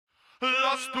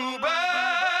Lost to birds.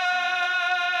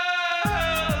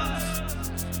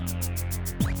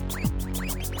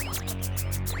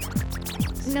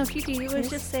 No, Kiki, you were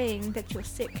just saying that you're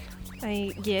sick.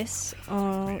 Yes.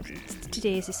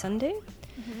 Today is a Sunday.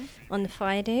 On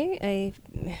Friday, I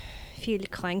feel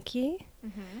cranky.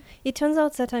 It turns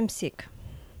out that I'm sick.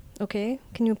 Okay,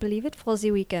 can you believe it? For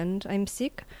the weekend, I'm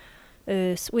sick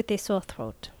with a sore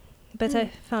throat. But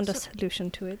I found a solution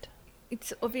to it.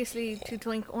 It's obviously to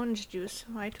drink orange juice,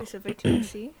 right, with a vitamin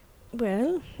C.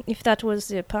 Well, if that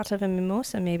was part of a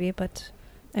mimosa, maybe, but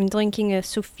I'm drinking a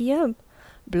Sophia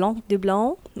Blanc de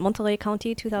Blanc, Monterey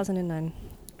County, 2009.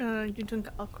 You drink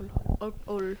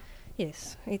alcohol.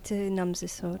 Yes, it numbs the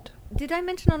throat. Did I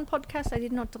mention on podcast I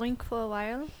did not drink for a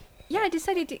while? Yeah, I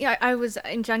decided I was,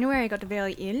 in January I got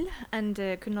very ill and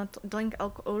could not drink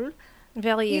alcohol.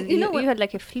 Very ill. You had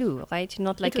like a flu, right?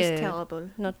 Not like it was terrible.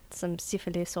 Not some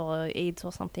syphilis or AIDS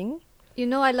or something. You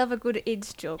know I love a good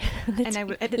AIDS joke, and I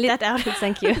will edit that out.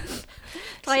 Thank you.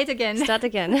 Try it again. Start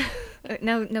again.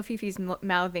 No, Fifi's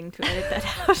mouthing to edit that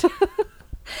out.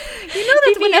 You know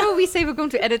that whenever we say we're going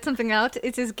to edit something out,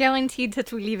 it is guaranteed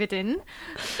that we leave it in.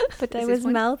 But I was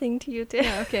mouthing to you too.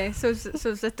 Yeah, okay, so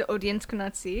that the audience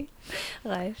cannot see.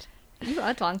 Right. You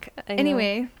are drunk.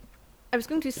 Anyway, I was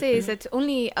going to say is that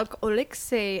only alcoholics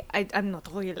say, I'm not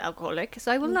real alcoholic. So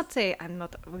I will not say I'm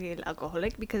not a real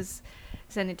alcoholic because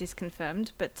then it is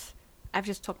confirmed. But I've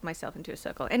just talked myself into a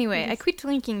circle. Anyway, I quit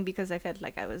drinking because I felt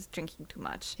like I was drinking too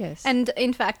much. Yes. And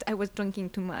in fact, I was drinking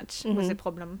too much was the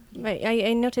problem. Right.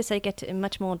 I notice I get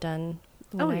much more done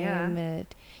when I'm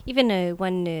even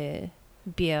one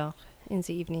beer in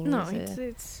the evening. No,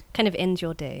 it's kind of ends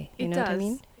your day. You know what I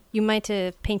mean? You might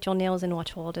paint your nails and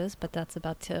watch orders, but that's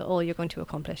about all you're going to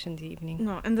accomplish in the evening.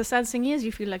 No, and the sad thing is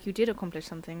you feel like you did accomplish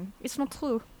something. It's not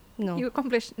true. No. You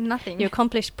accomplished nothing. You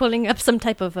accomplished pulling up some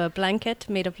type of a blanket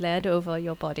made of lead over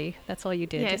your body. That's all you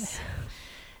did. Yes.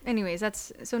 Anyways,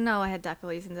 so now I had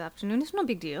daiquiris in the afternoon. It's no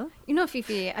big deal. You know,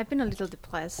 Fifi, I've been a little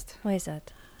depressed. Why is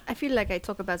that? I feel like I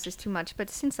talk about this too much, but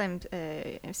since I'm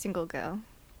a single girl...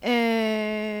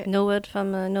 no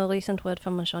recent word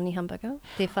from Johnny Hamburger,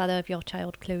 the father of your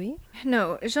child, Chloe?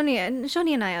 No, Johnny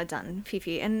and I are done,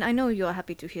 Fifi, and I know you're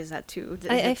happy to hear that too.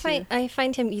 I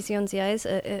find him easy on the eyes,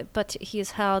 but he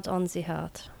is hard on the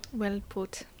heart. Well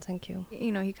put. Thank you.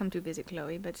 You know, he come to visit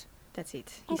Chloe, but that's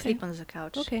it. He sleep on the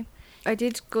couch. Okay. I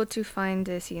did go to find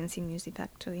the CNC Music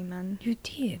Factory man. You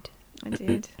did? I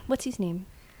did. What's his name?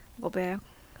 Robert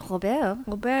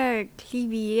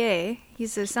Clivier. He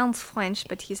sounds French,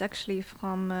 but he's actually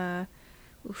from, I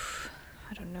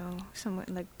don't know, somewhere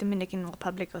like Dominican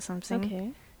Republic or something.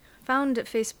 Okay. Found a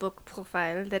Facebook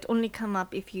profile that only come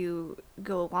up if you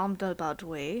go roundabout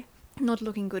way. Not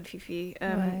looking good, Fifi.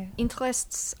 Right.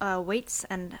 Interests are weights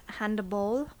and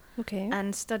handball. Okay.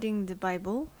 And studying the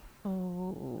Bible.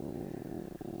 Oh.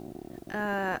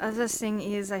 Other thing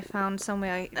is I found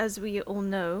somewhere, as we all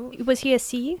know... Was he a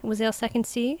C? Was there a second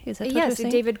C? Is that what yes, you're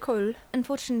saying? David Cole,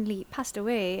 unfortunately passed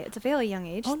away at a very young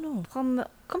age. Oh, no. From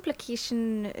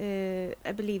complication,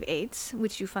 I believe AIDS,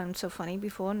 which you found so funny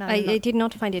before. Now I did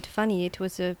not find it funny. It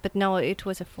was but now it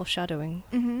was a foreshadowing.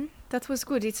 Mm-hmm. That was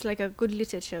good. It's like a good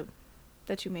literature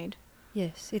that you made.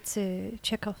 Yes, it's a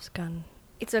Chekhov's gun.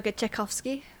 It's like a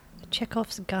Tchaikovsky?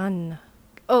 Chekhov's gun.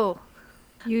 Oh.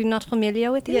 You're not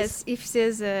familiar with this? Yes, if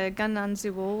there's a gun on the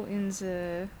wall in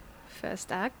the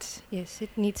first act. Yes,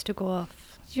 it needs to go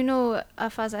off. You know,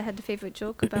 our father had a favorite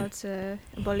joke about a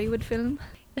Bollywood film.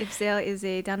 If there is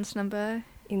a dance number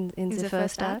in the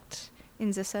first act, in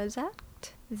the third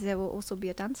act, there will also be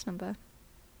a dance number.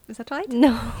 Is that right?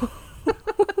 No.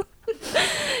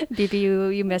 Bibi,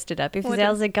 you messed it up. If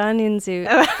there's a gun in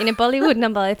a Bollywood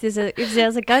number, if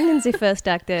there's a gun in the first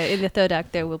act, in the third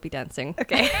act there will be dancing.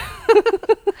 Okay.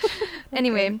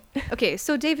 Anyway, okay.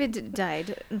 So David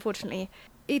died, unfortunately.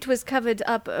 It was covered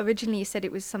up. Originally, said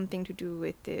it was something to do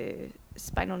with the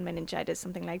spinal meningitis,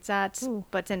 something like that. Ooh.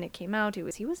 But then it came out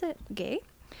he was a gay.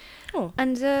 Oh.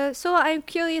 And so I'm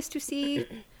curious to see.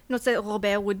 Not that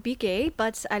Robert would be gay,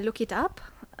 but I look it up.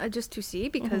 Just to see,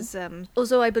 because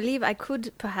although I believe I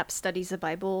could perhaps study the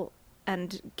Bible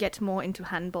and get more into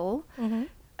handball,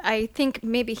 I think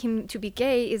maybe him to be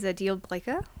gay is a deal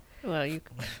breaker. Well,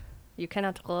 you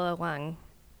cannot go wrong.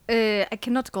 I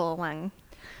cannot go wrong.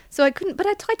 So I couldn't, but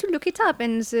I tried to look it up,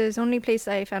 and the only place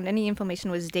I found any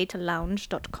information was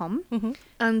datalounge.com.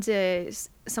 And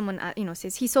someone,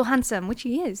 says he's so handsome, which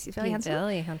he is. He's very handsome.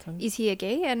 Very handsome. Is he a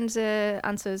gay? And the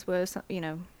answers were, hell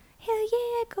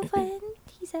yeah, girlfriend,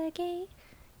 he's a gay.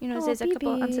 There's a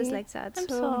couple answers like that. I'm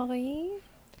sorry.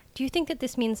 Do you think that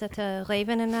this means that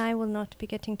Raven and I will not be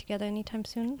getting together anytime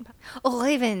soon? Oh,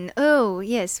 Raven. Oh,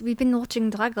 yes. We've been watching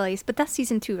Drag Race, but that's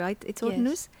season 2, right? It's old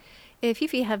news.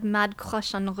 Fifi have mad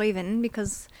crush on Raven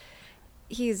because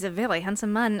he's a very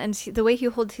handsome man, and the way he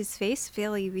holds his face,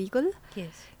 very regal.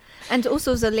 Yes. And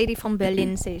also the lady from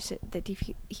Berlin says that if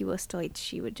he was straight,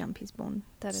 she would jump his bone.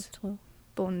 That is true.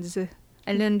 Bones.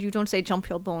 I learned you don't say jump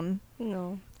your bone.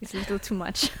 No. It's a little too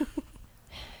much.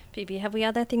 Phoebe, have we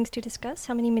other things to discuss?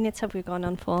 How many minutes have we gone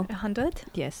on for? 100?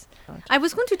 Yes. I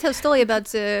was going to tell a story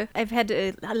about I've had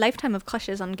a lifetime of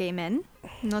crushes on gay men.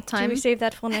 Not time. Should we save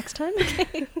that for next time?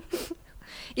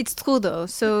 It's true though.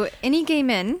 So any gay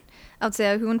men out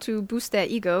there who want to boost their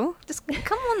ego, just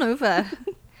come on over.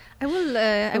 I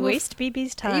will waste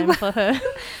Phoebe's time for her.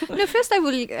 No, first I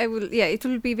will. Yeah, it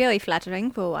will be very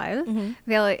flattering for a while.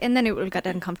 Mm-hmm. And then it will get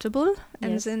uncomfortable,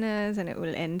 and Yes. then it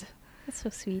will end. That's so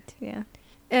sweet. Yeah.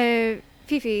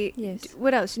 Fifi, Yes.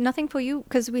 what else? Nothing for you?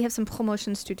 Because we have some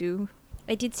promotions to do.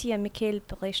 I did see a Mikhail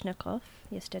Baryshnikov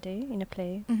yesterday in a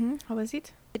play. Mm-hmm. How was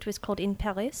it? It was called In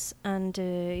Paris, and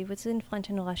it was in French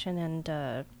and Russian, and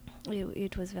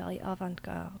it was very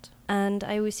avant-garde. And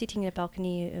I was sitting in a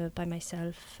balcony by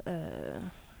myself,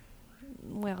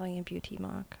 wearing a beauty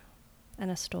mark and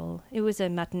a stole. It was a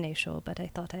matinee show, but I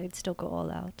thought I would still go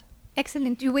all out.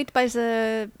 Excellent. You wait by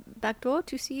the back door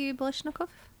to see Baryshnikov?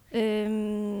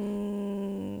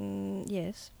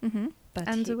 Yes. Mm-hmm. But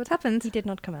And what happened? he did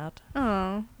not come out.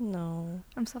 Oh, No.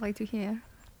 I'm sorry to hear.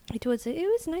 It was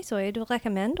nice, so I do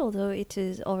recommend, although it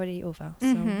is already over.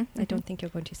 So I don't think you're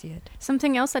going to see it.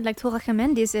 Something else I'd like to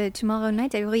recommend is tomorrow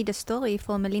night I read a story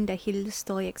for Melinda Hill's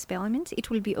Story Experiment. It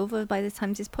will be over by the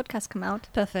time this podcast come out.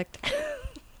 Perfect.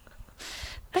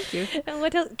 Thank you. And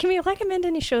what else? Can we recommend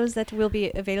any shows that will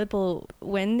be available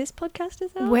when this podcast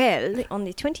is out? Well, On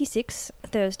the 26th,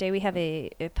 Thursday, we have a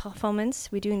performance.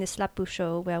 We're doing the Slap Boo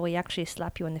show where we actually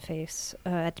slap you in the face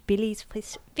at Billy's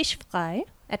Fish Fry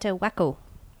at a Wacko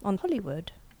on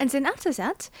Hollywood. and then after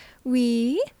that,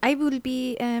 I will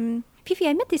be, Fifi,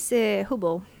 I met this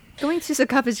hobo going to the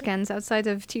garbage cans outside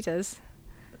of Tita's.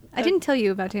 I didn't tell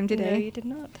you about him, did I? No, you did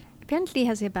not. Apparently he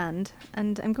has a band,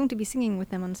 and I'm going to be singing with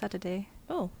them on Saturday.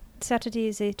 Oh, Saturday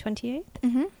is the 28th?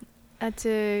 Mm-hmm. At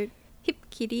Hip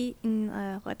Kitty in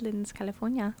Redlands,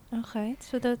 California. Okay,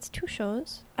 so that's 2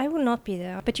 shows. I will not be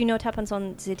there. But you know what happens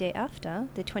on the day after,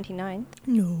 the 29th?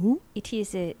 No. It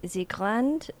is the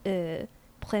grand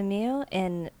premiere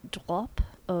and drop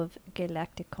of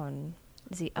Galacticon,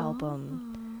 the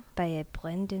album by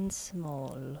Brendon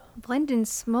Small. Brendon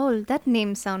Small, that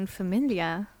name sounds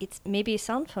familiar. It's maybe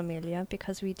sound familiar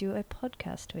because we do a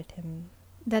podcast with him.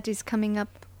 That is coming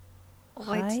up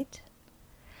Right?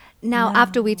 now No.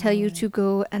 after we tell you to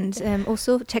go and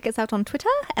also check us out on Twitter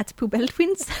at Poubelle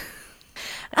Twins.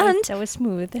 And that was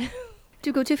smooth.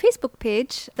 to go to Facebook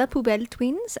page, The Poubelle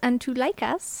Twins, and to like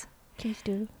us. Please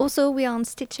do. Also, we are on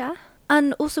Stitcher.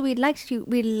 And also, we'd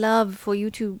love for you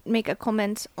to make a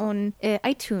comment on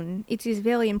iTunes. It is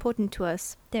very important to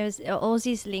us. There's all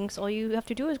these links. All you have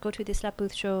to do is go to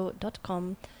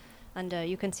theslapboothshow.com and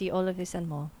you can see all of this and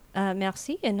more.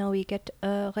 Merci. And now we get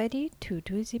ready to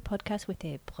do the podcast with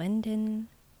a Brendon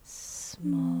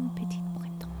Small. Petit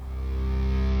Brendon.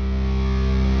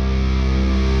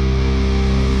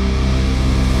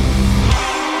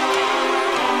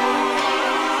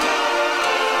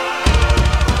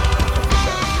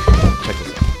 Check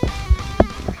this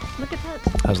out. Look at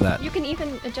that. How's that? You can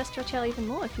even adjust your chair even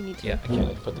more if you need to. Yeah, I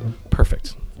can put them.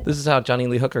 Perfect. This is how Johnny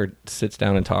Lee Hooker sits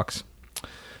down and talks.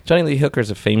 Johnny Lee Hooker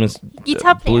is a famous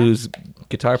Guitar player. blues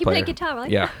guitar You player. play guitar, right?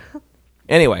 Yeah.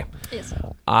 Anyway, Yes.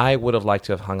 I would have liked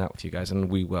to have hung out with you guys, and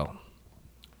we will,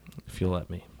 if you'll let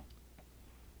me.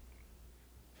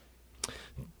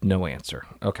 No answer.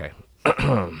 Okay.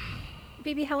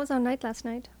 Baby, how was our night last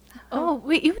night? Oh,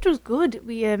 it was good.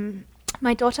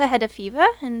 My daughter had a fever,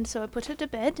 and so I put her to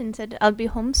bed and said I'll be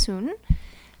home soon.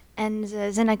 And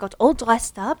then I got all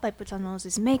dressed up. I put on all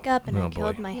this makeup and Oh, I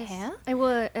curled boy. my hair. I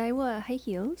wore high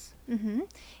heels. Mm-hmm.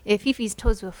 Fifi's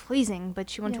toes were freezing, but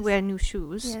she wanted to Yes. wear new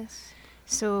shoes. Yes.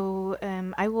 So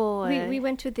I wore. We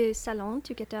went to the salon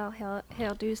to get our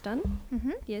hairdos done.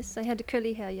 Mhm. Yes, I had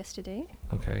curly hair yesterday.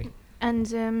 Okay.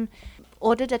 and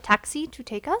ordered a taxi to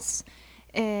take us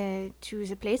to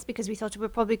the place because we thought we were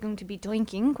probably going to be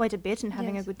drinking quite a bit and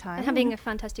having a Yes. good time. And having a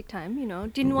fantastic time, you know.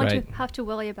 Didn't want Right. to have to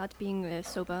worry about being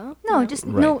sober. No, you know. just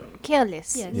Right. no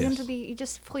careless. Yes. You want to be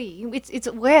just free. It's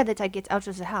rare that I get out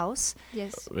of the house.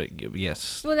 Yes.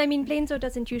 Yes. Well, I mean, Blainzo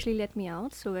doesn't usually let me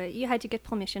out, so you had to get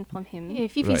permission from him.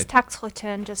 Fifi's Right. tax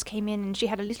return just came in, and she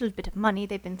had a little bit of money.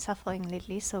 They've been suffering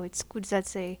lately, so it's good that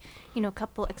they,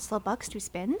 couple extra bucks to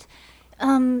spend.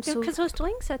 Because those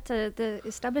drinks at the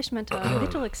establishment are a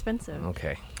little expensive.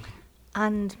 Okay.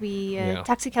 And we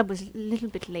taxi cab was a little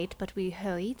bit late, but we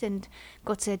hurried and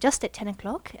got there just at 10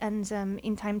 o'clock, and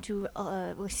in time to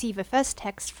receive a first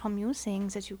text from you saying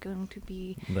that you're going to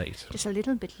be Late. just a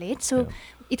little bit late. So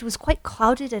it was quite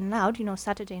crowded and loud,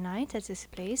 Saturday night at this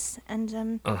place,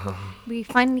 and we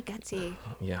finally got the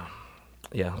Yeah,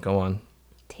 go on.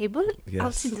 table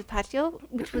out in the patio,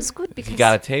 which was good because You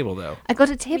got a table, though. I got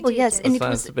a table, did, yes, yes. and it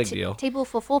That's was a big deal. table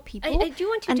for 4 people. I do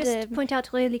want to and, just point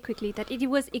out really quickly that it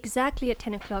was exactly at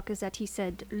 10 o'clock, as that he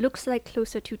said, looks like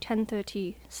closer to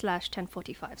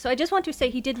 10:30/10:45. So I just want to say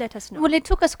he did let us know. Well, it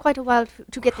took us quite a while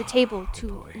to get the table.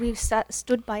 We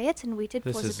stood by it and waited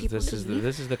for the people to leave.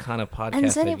 This is the kind of And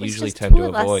podcast then I it was usually just tend to two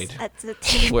of us avoid, at the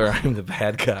table. where I'm the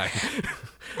bad guy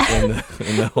in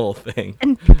the whole thing.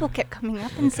 And people kept coming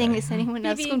up and saying, "Is anyone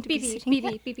else going to be sitting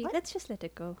here?" Bibi, let's just let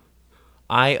it go.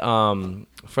 I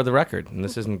for the record, and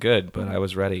this isn't good, but I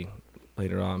was ready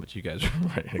later on, but you guys were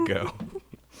ready to go.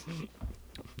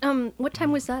 What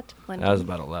time was that? That was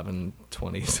about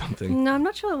 11:20 something. No, I'm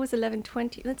not sure it was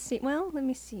 11:20. Let's see. Well, let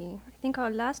me see. I think our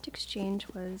last exchange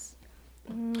was...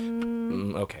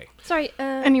 Okay. Sorry.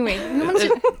 Anyway,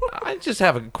 I just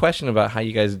have a question about how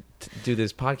you guys do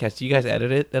this podcast. Do you guys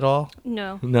edit it at all?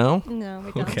 No. No? No,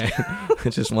 we don't. Okay.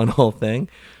 It's just one whole thing?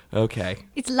 Okay.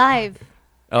 it's live.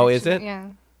 Oh, is it? Yeah.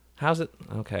 How's it?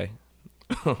 Okay.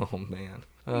 Oh, man.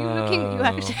 You're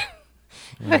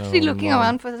actually looking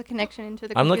around for the connection into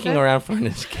the I'm computer. looking around for an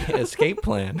escape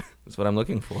plan. That's what I'm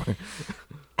looking for.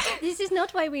 This is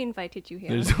not why we invited you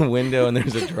here. There's a window and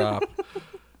there's a drop.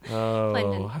 Oh,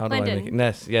 Blendon. how do I make it?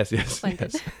 Yes.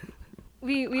 Blendon.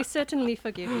 We certainly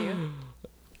forgive you.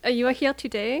 You are here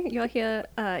today. You are here.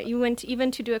 You went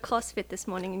even to do a CrossFit this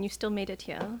morning, and you still made it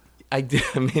here. I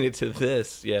made it to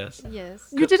this, yes. Yes.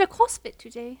 You did a CrossFit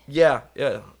today. Yeah.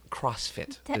 CrossFit.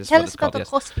 is Tell what us it's called, about the yes.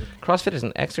 CrossFit. CrossFit is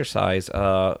an exercise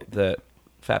that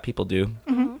fat people do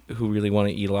who really want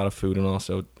to eat a lot of food and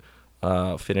also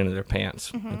fit into their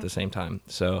pants at the same time.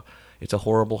 So it's a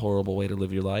horrible, horrible way to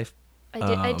live your life.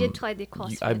 I did try the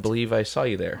CrossFit. I believe I saw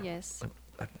you there. Yes.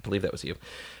 I believe that was you.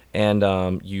 And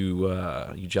you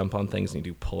jump on things and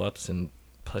you do pull-ups and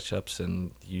push-ups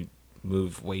and you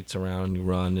move weights around, you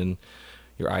run, and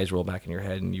your eyes roll back in your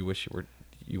head and you wish it would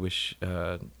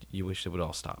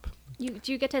all stop.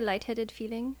 Do you get a lightheaded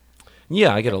feeling?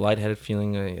 Yeah, I get a lightheaded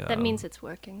feeling. That means it's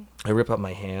working. I rip up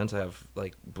my hands. I have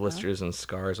like blisters and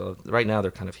scars. Right now they're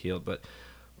kind of healed, but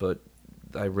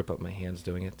I rip up my hands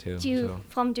doing it too. Do you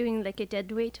from doing like a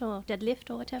dead weight or deadlift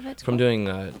or whatever it's From called? doing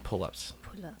pull-ups.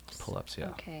 Pull-ups,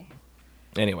 yeah. Okay.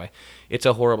 Anyway, it's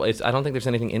a horrible. I don't think there's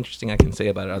anything interesting I can say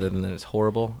about it other than that it's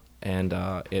horrible and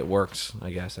it works.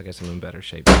 I guess I'm in better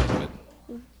shape because of it.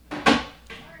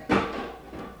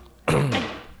 I'm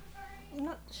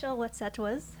not sure what that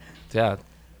was. Yeah,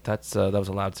 that was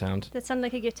a loud sound. That sounded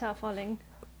like a guitar falling.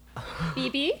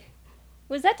 Bibi?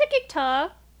 Was that a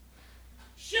guitar?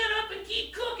 Shut up and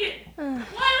keep cooking! Why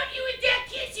aren't you in that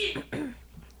kitchen?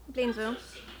 Blainzo.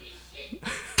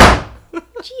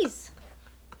 Jeez.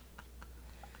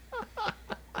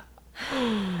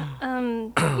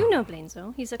 You know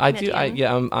Blainzo. He's a I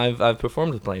comedian. do. I've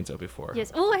performed with Blainzo before.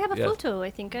 Yes. Oh, I have a Yes. photo, I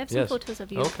think. I have some Yes. photos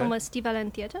of you Okay. from a Steve Allen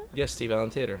Theatre. Yes, Steve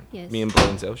Allen Theatre. Yes. Me and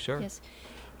Blainzo, sure. Yes.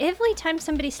 Every time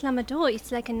somebody slam a door,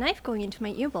 it's like a knife going into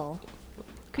my earball.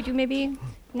 Could you maybe...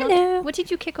 Hello. What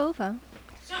did you kick over?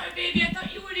 Sorry, baby, I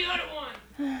thought you were the other one.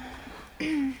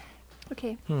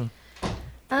 Okay. What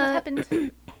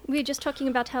happened? We were just talking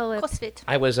about how... CrossFit.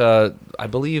 I was, I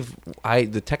believe,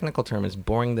 the technical term is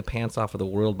boring the pants off of the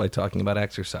world by talking about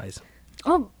exercise.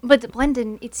 Oh, but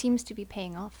Brendon, it seems to be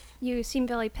paying off. You seem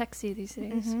very pexy these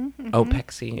days. Oh,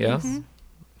 Pexy, yeah?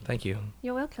 Thank you.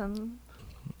 You're welcome.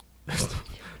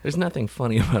 There's nothing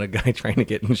funny about a guy trying to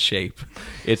get in shape.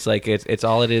 It's like, it's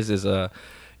all it is a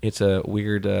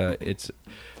weird, it's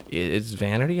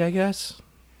vanity, I guess.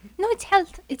 No, it's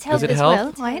health. It's health Is it as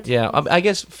health? well, right? Yeah, I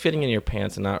guess fitting in your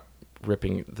pants and not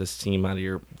ripping the seam out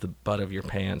of the butt of your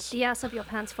pants. The ass of your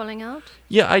pants falling out?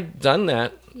 Yeah, I'd done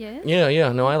that. Yes?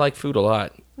 Yeah. No, I like food a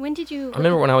lot. When did you... I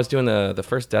remember when I was doing the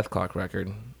first Death Clock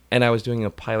record, and I was doing a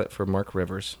pilot for Mark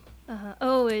Rivers,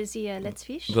 Oh, is he Let's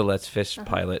Fish? the Let's Fish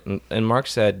pilot, and Mark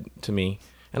said to me,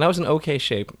 and I was in okay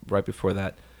shape right before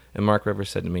that, and Mark Rivers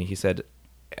said to me, he said,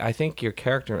 I think your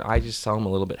character, I just saw him a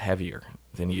little bit heavier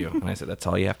than you. And I said, that's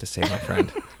all you have to say, my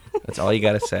friend. That's all you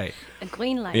got to say. A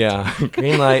green light. Yeah,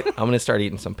 green light. I'm going to start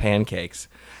eating some pancakes,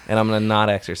 and I'm going to not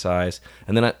exercise.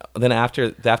 And then after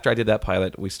I did that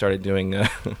pilot, we started doing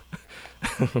the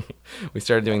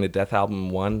Death Album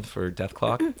 1 for Death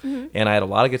Clock, and I had a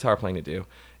lot of guitar playing to do.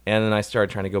 And then I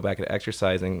started trying to go back to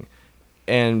exercising,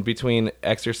 and between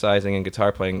exercising and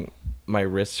guitar playing, my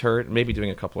wrists hurt. Maybe doing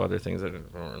a couple other things that I don't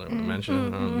really want to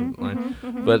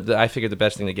mention. But I figured the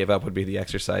best thing to give up would be the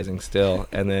exercising still,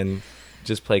 and then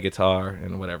just play guitar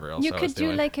and whatever else. You I could was do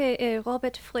doing. like a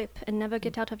Robert Fripp and never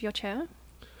get out of your chair.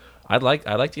 I like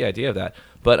the idea of that.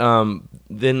 But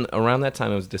then around that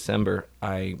time, it was December,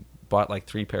 I bought like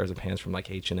 3 pairs of pants from like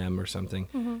H&M or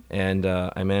something, and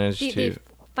I managed to. The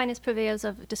finest purveyors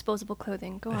of disposable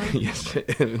clothing. Go on. Yes,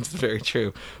 it's very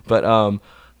true. But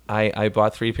I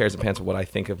bought 3 pairs of pants of what I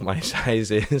think of my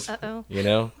size is. Uh-oh. You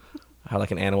know? How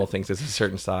like an animal thinks it's a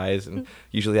certain size, and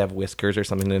usually have whiskers or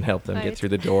something to help them get Right. through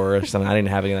the door or something. I didn't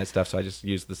have any of that stuff, so I just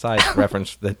used the size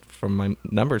reference that from my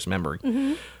numbers memory.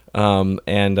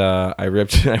 And I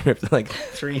ripped like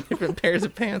 3 different pairs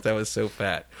of pants. I was so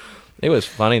fat. It was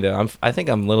funny though. I think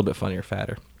I'm a little bit funnier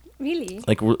fatter. Really?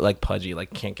 Like pudgy,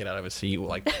 like can't get out of a seat,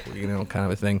 like kind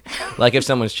of a thing. Like if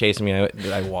someone's chasing me,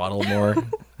 I waddle more.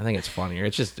 I think it's funnier.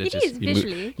 It's just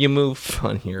visually. You move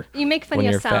funnier. You make when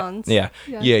funnier you're fat. sounds. Yeah.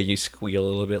 Yeah. You squeal a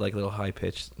little bit, like little high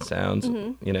pitched sounds.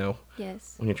 You know,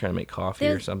 Yes. when you're trying to make coffee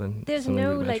or something. There's something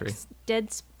no like rudimentary.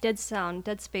 dead sound,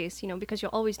 dead space, because you're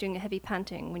always doing a heavy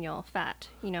panting when you're fat,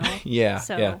 Yeah.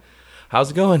 So Yeah. How's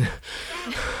it going?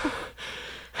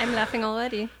 I'm laughing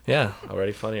already. Yeah,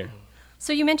 already funnier.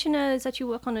 So you mentioned that you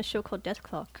work on a show called Death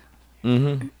Clock.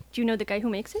 Mm-hmm. Do you know the guy who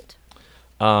makes it?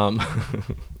 I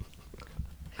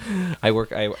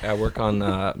work on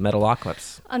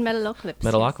Metalocalypse. On Metalocalypse.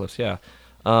 Metalocalypse, yeah.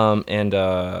 And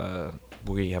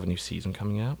we have a new season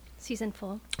coming out. Season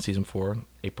 4. Season 4,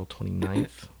 April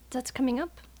 29th. That's coming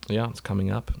up. Yeah, it's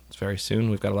coming up. It's very soon.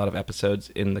 We've got a lot of episodes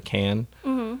in the can,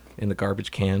 in the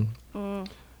garbage can.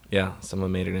 Yeah,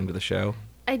 someone made it into the show.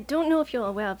 I don't know if you're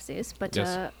aware of this, but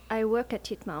Yes. I work at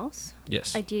Titmouse.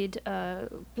 Yes. I did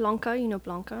Blanca,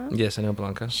 Blanca? Yes, I know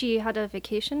Blanca. She had a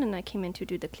vacation and I came in to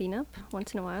do the cleanup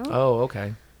once in a while. Oh,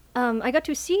 okay. I got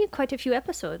to see quite a few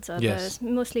episodes of Yes.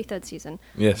 mostly 3rd season.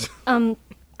 Yes.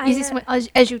 Is this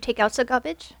as you take out the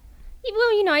garbage?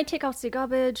 Well, I take out the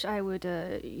garbage. I would,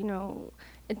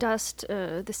 dust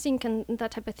the sink and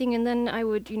that type of thing. And then I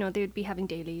would, they would be having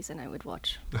dailies and I would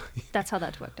watch. That's how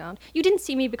that worked out. You didn't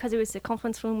see me because it was the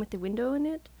conference room with the window in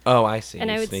it. Oh, I see. And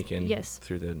You I would sneak in yes.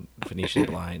 through the Venetian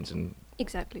blinds and...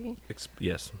 Exactly.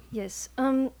 Yes. Yes.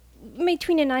 May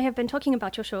Tween and I have been talking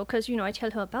about your show because, I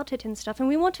tell her about it and stuff. And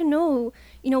we want to know,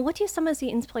 what is some of the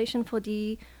inspiration for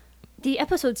the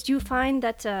episodes? Do you find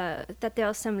that that there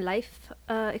are some life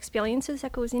experiences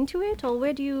that goes into it? Or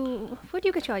where do you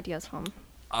get your ideas from?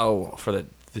 Oh, for the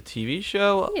TV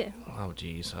show? Yeah. Oh,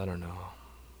 geez, I don't know.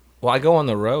 Well, I go on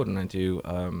the road and I do.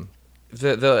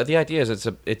 The idea is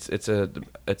it's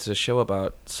a show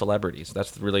about celebrities.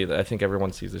 That's really I think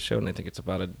everyone sees the show and they think it's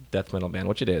about a death metal band,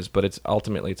 which it is. But it's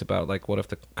about like what if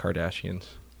the Kardashians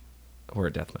were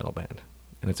a death metal band,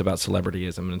 and it's about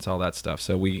celebrityism and it's all that stuff.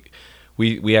 So we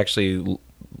actually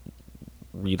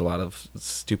read a lot of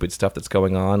stupid stuff that's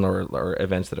going on or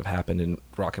events that have happened in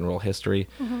rock and roll history.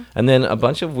 And then a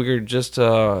bunch of weird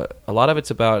a lot of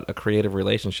it's about a creative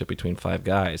relationship between 5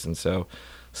 guys. And so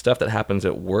stuff that happens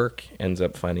at work ends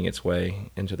up finding its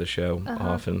way into the show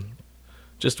often.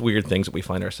 Just weird things that we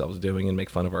find ourselves doing and make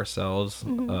fun of ourselves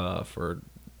for,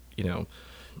 I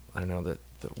don't know, that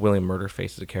William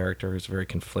Murderface is a character who's very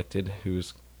conflicted,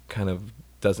 who's kind of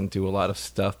doesn't do a lot of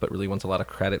stuff but really wants a lot of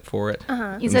credit for it.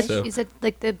 Is that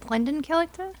like the Brendon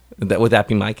character? Would that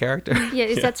be my character? Yeah,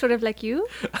 is that sort of like you?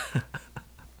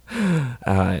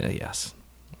 Yes.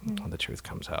 The truth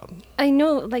comes out. I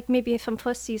know, like maybe from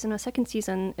 1st season or 2nd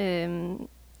season,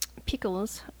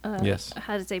 Pickles Yes.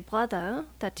 has a brother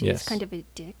that is Yes. kind of a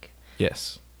dick.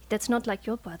 Yes. That's not like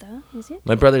your brother, is it?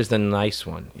 My brother's the nice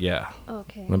one. Yeah.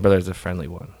 Okay. My brother's the friendly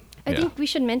one. I Yeah. think we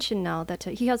should mention now that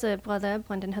he has a brother.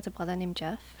 Brendon has a brother named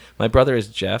Jeff. My brother is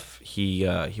Jeff. He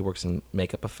works in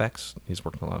makeup effects. He's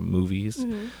worked in a lot of movies,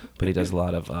 but he does a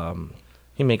lot of.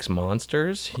 He makes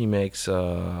monsters. He makes.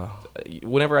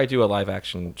 Whenever I do a live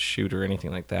action shoot or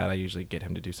anything like that, I usually get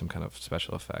him to do some kind of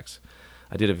special effects.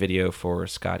 I did a video for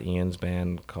Scott Ian's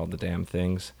band called The Damn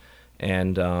Things,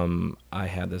 and I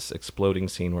had this exploding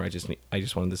scene where I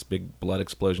just wanted this big blood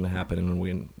explosion to happen, and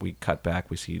when we cut back,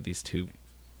 we see these 2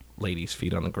 ladies'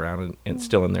 feet on the ground and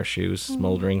still in their shoes,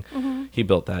 smoldering. He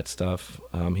built that stuff.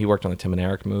 He worked on the Tim and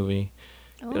Eric movie.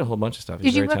 He did a whole bunch of stuff.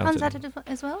 He's Did you very work talented. on that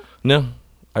as well? No,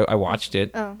 I watched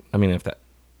it. Oh. I mean, if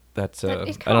that's It I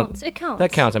don't. counts. It counts.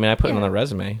 That counts. I mean, I put it on Yeah. the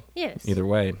resume. Yes. Either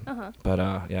way. Uh-huh. But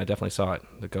yeah, I definitely saw it.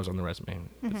 It goes on the resume.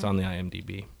 It's on the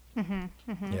IMDb.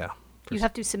 Yeah. You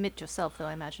have to submit yourself, though,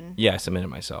 I imagine. Yeah, I submitted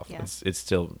myself. Yeah.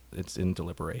 It's in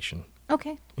deliberation.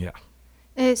 Okay. Yeah.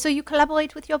 So you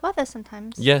collaborate with your brother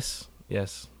sometimes? Yes.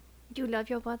 Do you love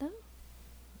your brother?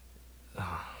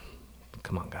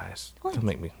 Come on, guys. What? Don't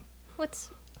make me...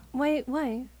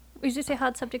 Why? Is this a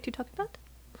hard subject to talk about?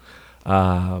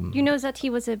 You know that he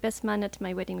was the best man at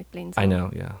my wedding with Blaine. I know,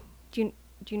 yeah. Do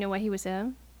you know why he was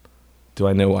there? Do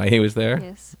I know why he was there?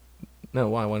 Yes. No,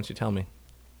 why? Why don't you tell me?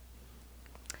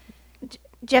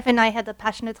 Jeff and I had a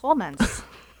passionate romance.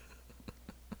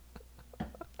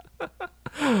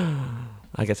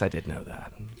 I guess I did know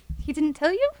that. He didn't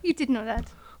tell you? You did know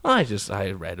that.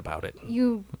 I read about it.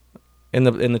 You... In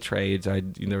the trades,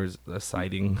 there was a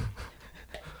sighting.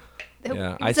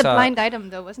 Yeah, It was a blind item,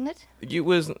 though, wasn't it? It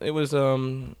was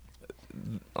on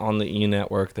the E!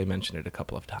 Network. They mentioned it a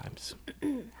couple of times.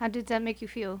 How did that make you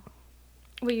feel?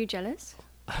 Were you jealous?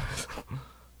 I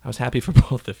was happy for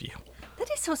both of you. That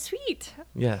is so sweet.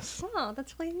 Yes. Wow,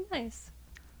 that's really nice.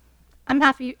 I'm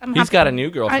happy. He's got a new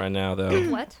girlfriend now, though.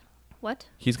 What?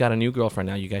 He's got a new girlfriend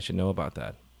now. You guys should know about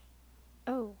that.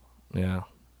 Oh. Yeah.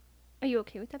 Are you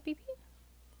okay with that, BB?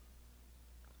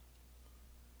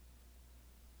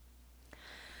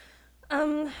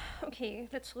 Okay,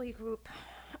 let's regroup.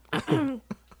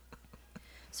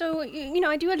 So,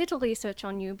 I do a little research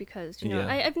on you because, Yeah.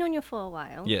 I've known you for a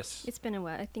while. Yes. It's been a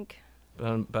while. I think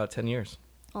About 10 years.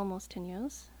 almost 10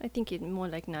 years. I think it more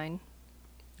like 9.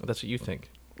 That's what you think.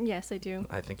 Yes, I do.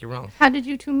 I think you're wrong. How did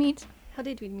you two meet? How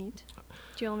did we meet?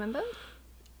 Do you remember?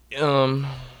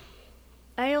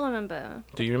 I remember.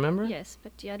 Do you remember? Yes,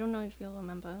 but I don't know if you'll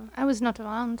remember. I was not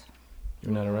around.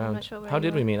 You're not No, I'm around. not sure where How you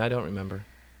did we were. meet? I don't remember.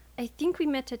 I think we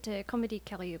met at a comedy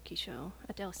karaoke show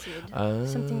at El Cid. Oh.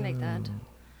 Something like that.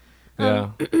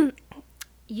 Yeah.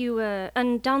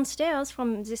 And downstairs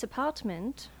from this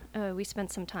apartment, we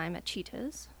spent some time at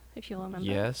Cheetah's, if you remember.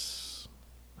 Yes.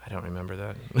 I don't remember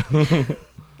that.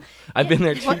 I've been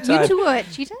there 2 What, times. you two were at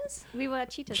Cheetah's? We were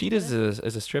at Cheetah's. Cheetah's together.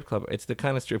 is a strip club. It's the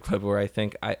kind of strip club where I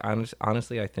think,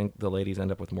 honestly, I think the ladies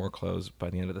end up with more clothes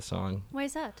by the end of the song. Why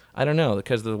is that? I don't know,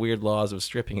 because of the weird laws of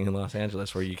stripping in Los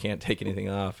Angeles where you can't take anything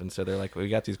off. And so they're like, well, we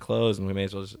got these clothes and we may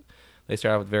as well just... They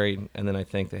start out with and then I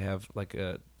think they have like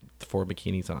 4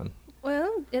 bikinis on.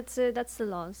 Well, that's the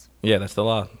laws. Yeah, that's the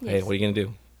law. Hey, Yes. what are you going to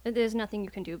do? There's nothing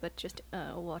you can do but just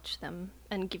watch them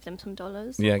and give them some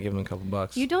dollars. Yeah, give them a couple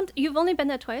bucks. You've only been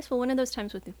there twice. Well, one of those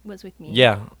times was with me.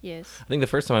 Yeah. Yes. I think the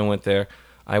first time I went there,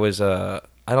 I was I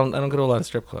don't go to a lot of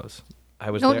strip clubs.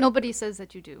 I was there. Nobody says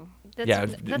that you do.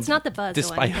 That's not the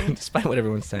buzz. or anything. Despite what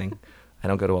everyone's saying, I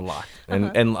don't go to a lot, and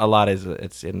Uh-huh. and a lot is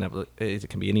it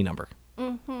can be any number.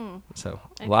 Mm-hmm. So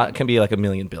a lot can be like a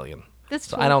million billion. That's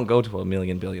So true. I don't go to a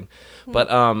million billion,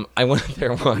 but I went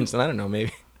there once, and I don't know,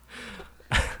 maybe.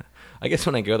 I guess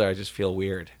when I go there, I just feel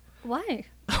weird. Why?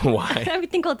 Why? I would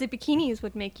think all the bikinis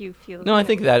would make you feel. No, I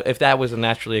think that if that was a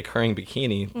naturally occurring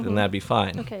bikini, then that'd be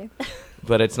fine. Okay.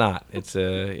 But it's not. It's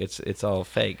all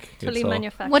fake. Totally It's all,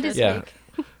 manufactured. What is Yeah. fake?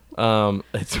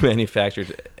 It's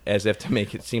manufactured as if to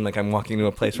make it seem like I'm walking to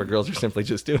a place where girls are simply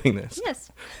just doing this.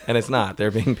 Yes. And it's not.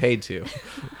 They're being paid to.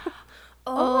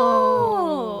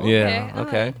 Oh. Yeah. all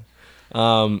Okay.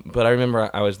 right. But I remember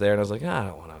I was there and I was like, I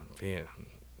don't want to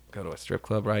go to a strip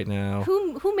club right now.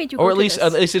 Who made you? Or go at to least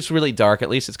this? it's really dark. At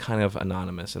least it's kind of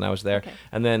anonymous. And I was there. Okay.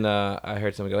 And then I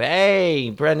heard someone go, "Hey,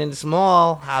 Brendon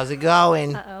Small, how's it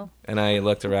going?" Uh-oh. And I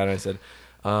looked around and I said,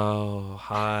 "Oh,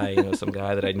 hi." Some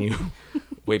guy that I knew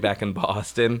way back in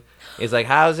Boston. He's like,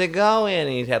 "How's it going?" And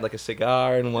he had like a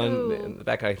cigar and one Ooh. in the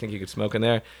back. I think you could smoke in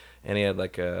there. And he had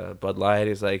like a Bud Light.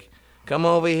 He's like, "Come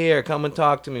over here. Come and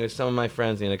talk to me with some of my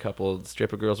friends." He had a couple of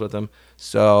stripper girls with him.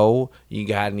 "So, you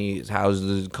got any? How's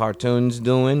the cartoons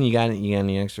doing? You got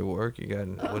any extra work? You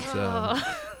got what's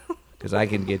Because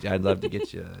I'd love to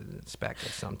get you a speck or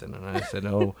something." And I said,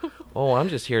 "Oh, I'm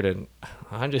just here to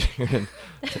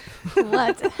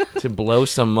What? to blow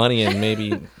some money and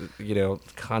maybe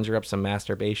conjure up some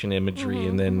masturbation imagery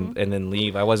and then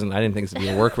leave. I didn't think this would be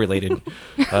a work related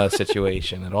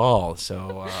situation at all.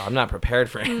 So I'm not prepared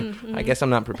for. I guess I'm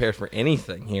not prepared for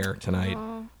anything here tonight.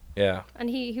 Oh. Yeah. And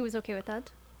he was okay with that.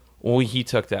 Well, he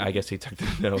took the. I guess he took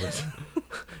the nose.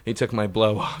 He took my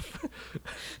blow off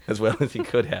as well as he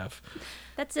could have.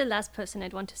 That's the last person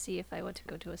I'd want to see if I were to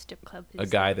go to a strip club. A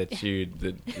guy that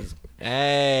is,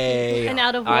 hey, And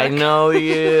out of I work. know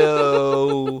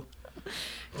you.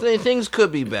 Things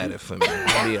could be better for me,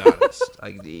 to be honest.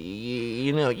 Like,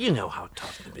 you know how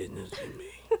tough the business can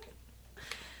be.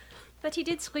 But he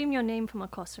did scream your name from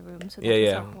across the room, so that Yeah, was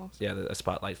yeah. helpful. Yeah, a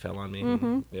spotlight fell on me.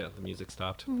 Yeah, the music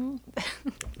stopped.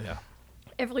 Yeah.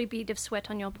 Every bead of sweat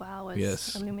on your brow was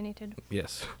Yes. illuminated.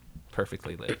 Yes.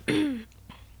 Perfectly lit.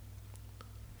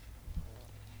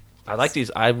 I like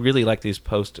these. I really like these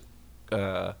post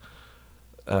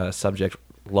subject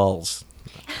lulls.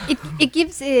 It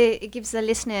gives the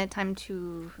listener time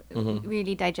to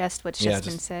really digest what's just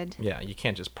been said. Yeah, you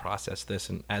can't just process this,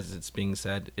 and as it's being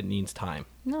said, it needs time.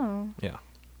 No. Yeah.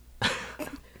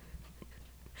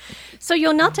 So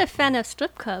you're not a fan of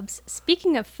strip clubs.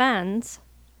 Speaking of fans,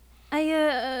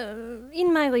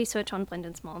 in my research on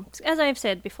Brendon Small, as I've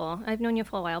said before, I've known you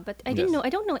for a while, but I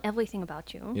don't know everything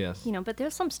about you. Yes. But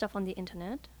there's some stuff on the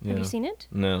internet. Yeah. Have you seen it?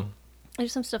 No.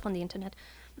 There's some stuff on the internet.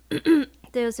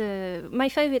 My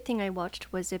favorite thing I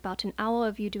watched was about an hour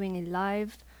of you doing a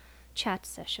live chat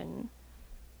session.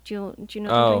 Do you know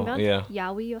what I'm talking about? Yeah.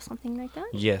 Yowie or something like that?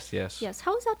 Yes. Yes.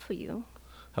 How is that for you?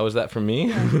 How was that for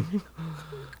me?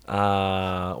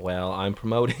 Well, I'm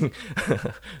promoting.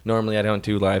 Normally, I don't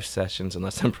do live sessions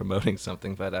unless I'm promoting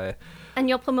something, but And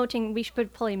you're promoting. We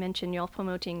should probably mention you're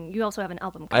promoting. You also have an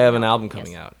album. I have an album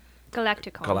coming out.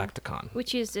 Galacticon.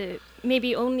 Which is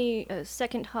maybe only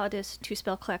second hardest to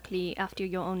spell correctly after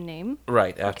your own name.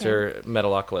 Right, after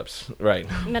Metalocalypse. Right.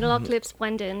 Metalocalypse,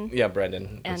 Brendon. Yeah,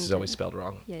 Brendon. This is always spelled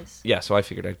wrong. Yes. Yeah, so I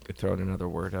figured I could throw in another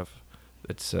word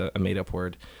it's a made-up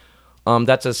word.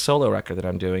 That's a solo record that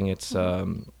I'm doing. It's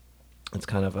kind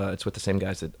of it's with the same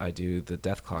guys that I do the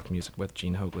Death Clock music with,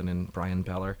 Gene Hoglan and Brian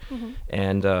Beller,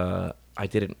 and I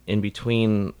did it in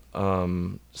between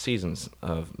seasons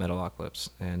of Metalocalypse,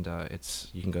 and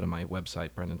you can go to my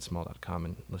website brendonsmall.com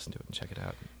and listen to it and check it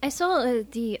out. I saw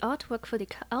the artwork for the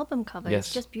album cover. Yes.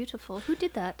 It's just beautiful. Who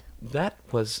did that? That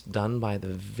was done by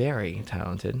the very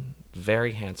talented,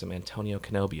 very handsome Antonio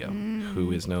Canobio,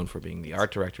 who is known for being the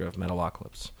art director of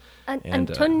Metalocalypse. And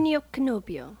Antonio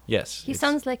Canobio. Yes. He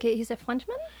sounds like he's a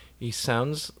Frenchman? He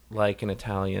sounds like an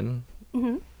Italian,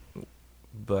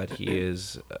 but he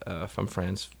is from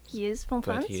France. He is from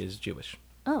France? But he is Jewish.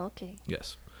 Oh, okay.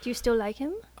 Yes. Do you still like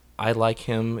him? I like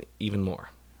him even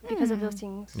more. Because of those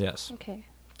things? Yes. Okay.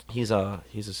 He's a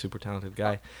super talented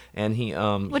guy, and he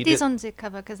What is on the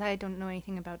cover? Because I don't know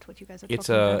anything about what you guys are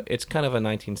talking about. It's kind of a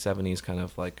 1970s kind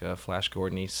of like a Flash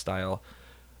Gordon-y style,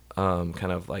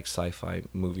 kind of like sci-fi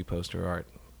movie poster art.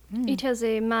 It has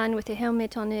a man with a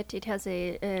helmet on it. It has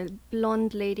a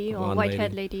blonde lady or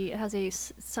white-haired lady. It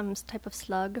has some type of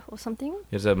slug or something.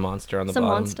 There's a monster on the Some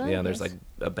bottom. monster, yeah, there's yes. like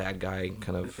a bad guy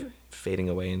kind of fading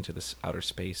away into this outer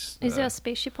space. Is there a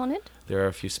spaceship on it? There are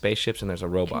a few spaceships and there's a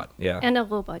robot. Okay. Yeah. And a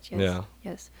robot, yes. Yeah.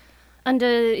 Yes. And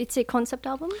it's a concept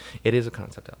album? It is a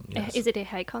concept album, yes. Is it a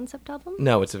high concept album?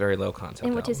 No, it's a very low concept And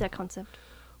album. what is that concept?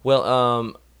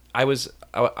 Well,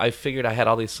 I figured I had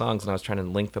all these songs and I was trying to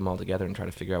link them all together and try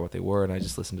to figure out what they were, and I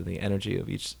just listened to the energy of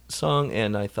each song,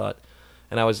 and I thought,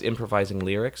 and I was improvising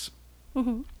lyrics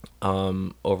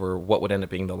over what would end up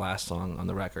being the last song on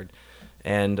the record.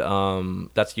 And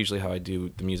that's usually how I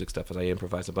do the music stuff, is I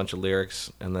improvise a bunch of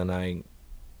lyrics and then I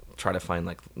try to find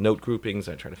like note groupings,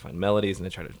 I try to find melodies, and I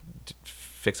try to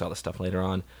fix all the stuff later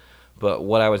on. But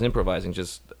what I was improvising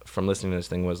just from listening to this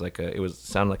thing was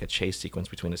sounded like a chase sequence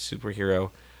between a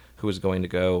superhero who was going to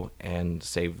go and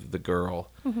save the girl,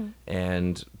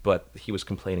 but he was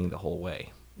complaining the whole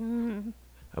way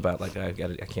about like, I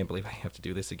can't believe I have to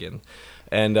do this again,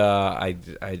 and I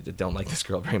don't like this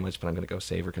girl very much, but I'm going to go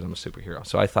save her because I'm a superhero.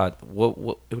 So I thought, what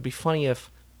it would be funny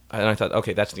if, and I thought,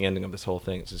 okay, that's the ending of this whole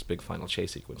thing. It's this big final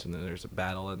chase sequence, and then there's a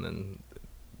battle, and then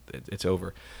it's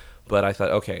over. But I thought,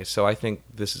 okay, so I think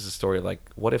this is a story like,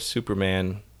 what if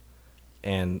Superman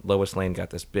and Lois Lane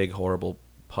got this big, horrible,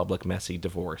 public, messy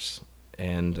divorce,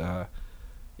 and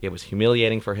it was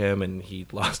humiliating for him, and he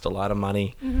lost a lot of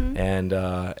money, and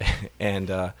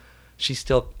she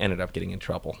still ended up getting in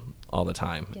trouble all the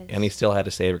time, yes. and he still had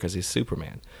to save her because he's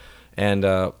Superman, and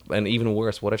even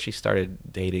worse, what if she started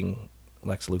dating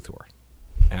Lex Luthor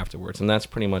afterwards? And that's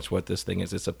pretty much what this thing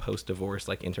is. It's a post-divorce,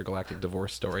 like, intergalactic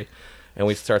divorce story. And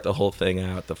we start the whole thing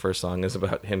out. The first song is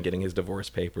about him getting his divorce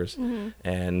papers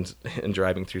and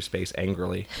driving through space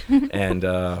angrily and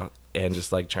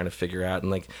just like trying to figure out,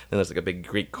 and like then there's like a big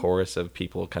Greek chorus of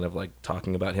people kind of like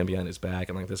talking about him behind his back,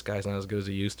 and like, this guy's not as good as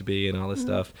he used to be and all this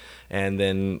stuff. And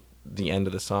then the end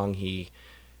of the song, he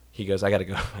goes, I gotta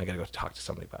go talk to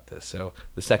somebody about this. So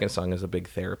the second song is a big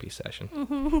therapy session.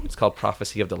 It's called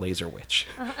Prophecy of the Laser Witch.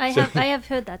 I have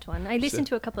heard that one. I listened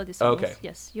to a couple of the songs. Okay.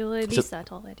 Yes, you released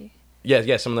that already.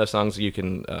 Yeah, some of those songs you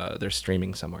can they're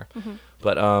streaming somewhere.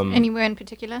 But anywhere in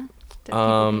particular? That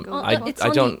people can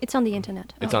go It's on the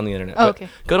internet. It's on the internet. Oh, But okay.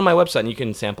 go to my website and you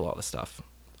can sample all the stuff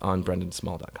on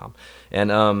brendonsmall.com.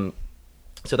 And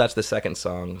so that's the second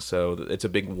song. So it's a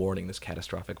big warning, this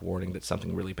catastrophic warning that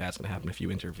something really bad's going to happen if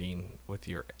you intervene with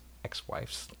your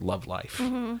ex-wife's love life.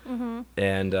 And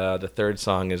the third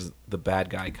song is the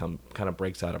bad guy kind of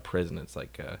breaks out of prison. It's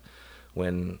like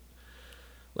when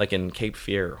like in Cape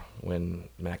Fear, when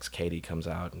Max Cady comes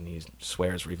out and he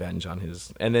swears revenge on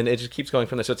his, and then it just keeps going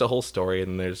from there. So it's a whole story,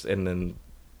 and then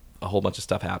a whole bunch of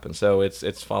stuff happens. So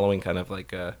it's following kind of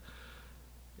like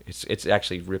it's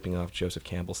actually ripping off Joseph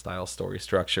Campbell style story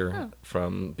structure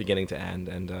from beginning to end,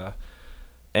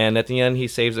 and at the end he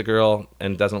saves a girl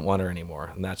and doesn't want her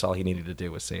anymore, and that's all he needed to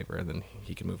do was save her, and then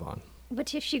he can move on.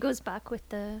 But if she goes back with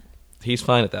the... He's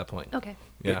fine at that point. Okay.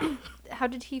 Yeah. How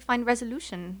did he find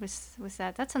resolution with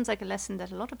that? That sounds like a lesson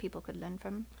that a lot of people could learn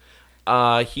from.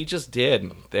 He just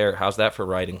did. There. How's that for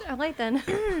writing? All right then.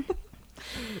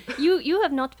 You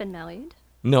have not been married.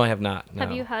 No, I have not. No.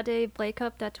 Have you had a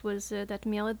breakup that was that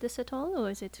mirrored this at all,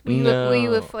 or is it? Were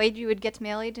you afraid you would get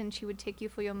married and she would take you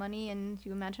for your money and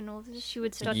you imagine all this? She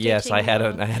would start. Yes, I had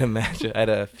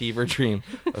a fever dream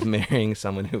of marrying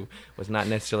someone who was not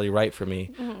necessarily right for me,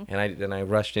 and then I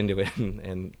rushed into it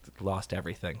and lost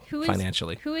everything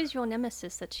financially. Who is your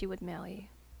nemesis that she would marry?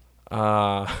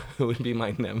 Who would be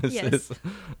my nemesis? Yes.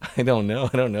 I don't know.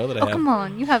 I don't know that I have. Oh, come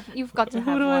on. You've got to have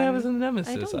one. Who do I have as a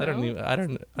nemesis? I don't know. I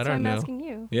don't I'm know. asking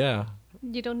you. Yeah.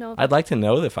 You don't know. I'd like to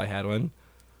know if I had one.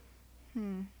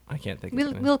 I can't think.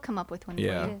 We'll come up with one.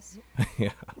 Yeah. For you. Yes.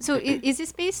 Yeah. So is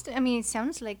this based? I mean, it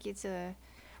sounds like it's a,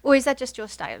 or is that just your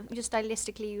style? Just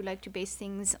stylistically, you like to base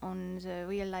things on the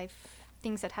real life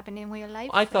things that happen in real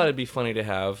life. I thought it'd be funny to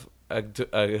have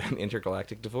an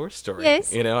intergalactic divorce story.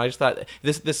 Yes. You know, I just thought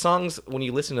the songs, when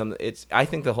you listen to them, I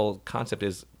think the whole concept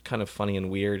is kind of funny and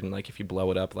weird, and like if you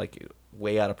blow it up like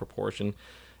way out of proportion,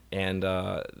 and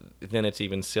then it's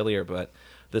even sillier. But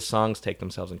the songs take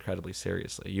themselves incredibly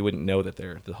seriously. You wouldn't know that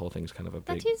the whole thing's kind of a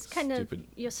big, That is kind of stupid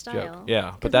your style. joke.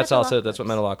 Yeah, but 'Cause that's what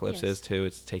Metalocalypse yes. is too.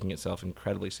 It's taking itself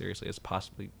incredibly seriously, as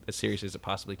seriously as it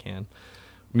possibly can,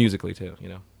 musically too. You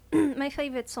know. My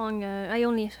favorite song, I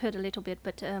only heard a little bit,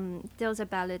 but there's a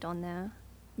ballad on there.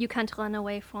 You can't run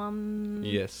away from...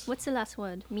 Yes. What's the last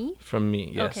word? Me? From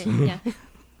me, yes. Okay, yeah.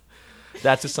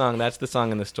 That's the song. That's the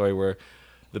song in the story where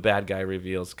the bad guy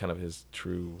reveals kind of his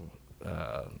true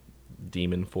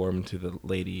demon form to the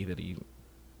lady that he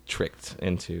tricked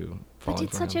into falling But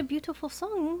it's for such him. a beautiful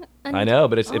song. And I know,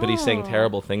 but he's saying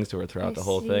terrible things to her throughout I the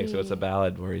whole thing. So it's a see.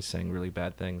 ballad where he's saying really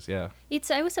bad things. Yeah.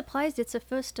 I was surprised. It's the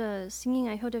first singing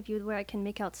I heard of you where I can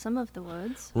make out some of the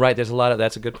words. Right. There's a lot of.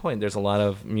 That's a good point. There's a lot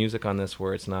of music on this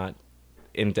where it's not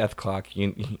in Death Clock.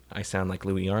 I sound like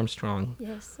Louis Armstrong.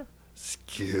 Yes. That's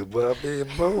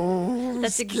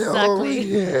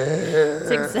exactly-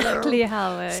 That's exactly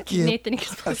how Nathan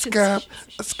expresses.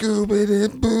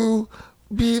 Scooby-Doo,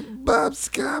 beep bop,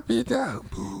 scooby doo,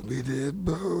 booby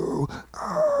boo.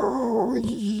 Oh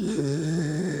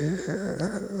yeah.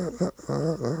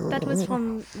 That was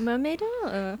from Mermaid?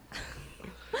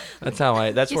 That's how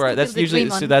I. That's Just where. think That's of the usually.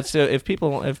 dream So on. that's if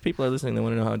people are listening, they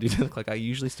want to know how to do Death Clock. I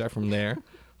usually start from there,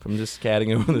 from just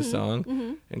scatting over the song,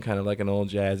 in kind of like an old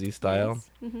jazzy style,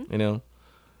 you know,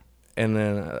 and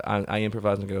then I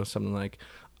improvise and go something like,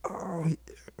 Oh,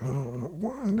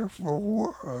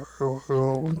 wonderful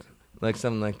world. like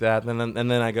something like that. And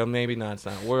then I go, maybe not. It's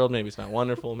not world. Maybe it's not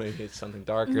wonderful. Maybe it's something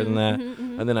darker than that.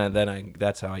 And then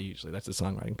that's how I usually. That's the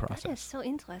songwriting That process. is so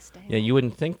interesting. Yeah, you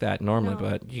wouldn't think that normally, No.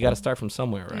 but you got to start from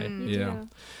somewhere, right? You Yeah. do.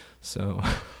 So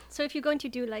So if you're going to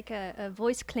do like a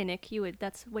voice clinic,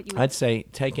 that's what you would... I'd say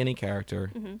take any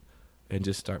character and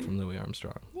just start from Louis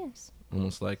Armstrong. Yes.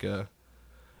 Almost like a.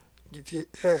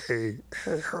 Hey,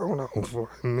 hold on for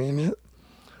a minute.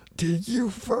 Did you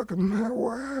fuck my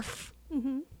wife?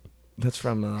 That's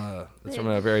from a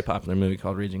very popular movie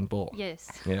called Raging Bull. Yes.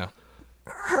 Yeah.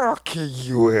 How can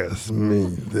you ask me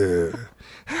that?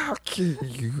 How can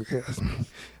you ask me?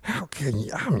 How can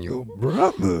you? I'm your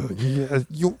brother. Yes,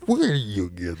 where do you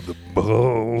get the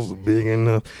balls big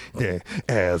enough to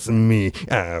ask me?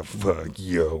 I fuck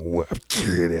your wife.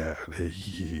 Get out of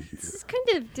here. It's kind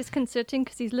of disconcerting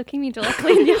because he's looking me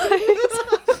directly in the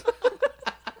eyes.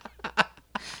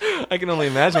 I can only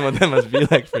imagine what that must be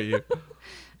like for you.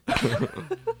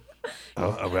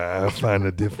 I'll find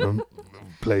a different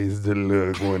place to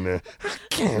look when I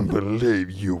can't believe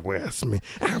you asked me.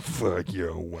 I fuck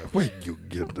your wife. Where you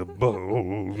get the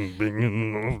balls big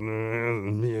enough to ask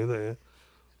me that?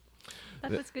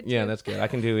 That was good Yeah, too. that's good. I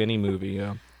can do any movie.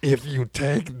 Yeah. If you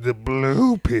take the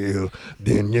blue pill,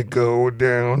 then you go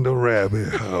down the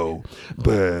rabbit hole.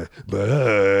 But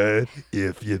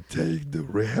if you take the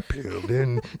red pill,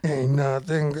 then ain't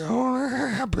nothing gonna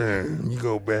happen. You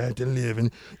go back to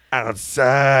living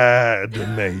outside the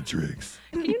matrix.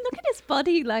 Can you look at his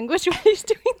body language when he's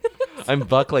doing this? I'm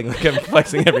buckling like I'm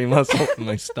flexing every muscle in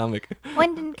my stomach.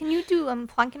 Brendon, can you do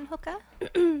Frankenhooker?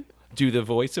 Do the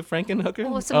voice of Frankenhooker?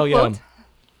 Or some oh yeah. quote?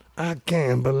 I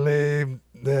can't believe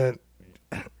that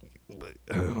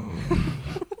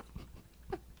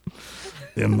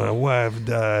Then my wife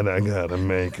died, I gotta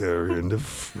make her into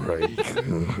Frank.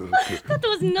 That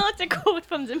was not a quote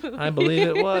from the movie. I believe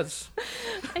it was.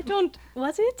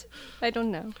 Was it? I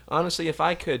don't know. Honestly, if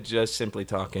I could just simply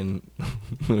talk in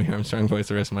Louis Armstrong voice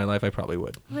the rest of my life, I probably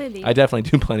would. Really? I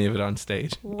definitely do plenty of it on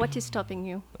stage. What is stopping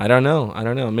you? I don't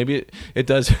know. Maybe it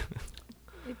does.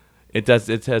 It does.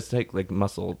 It has to take like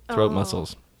throat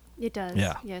muscles. It does.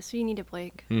 Yeah. Yeah, so you need a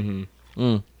break.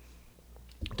 Don't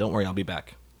worry, I'll be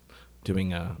back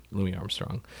doing Louis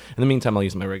Armstrong. In the meantime, I'll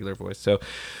use my regular voice. So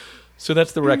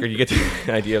that's the record. You get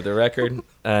the idea of the record,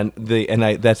 I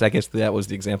guess that was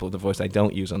the example of the voice I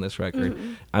don't use on this record.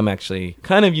 Mm-hmm. I'm actually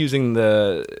kind of using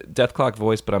the Death Clock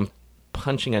voice, but I'm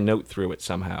punching a note through it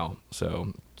somehow.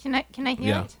 So can I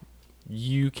hear it?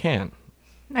 You can.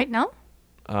 Right now?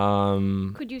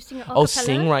 Could you sing a cappella?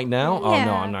 Sing right now? Yeah. Oh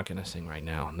no, I'm not gonna sing right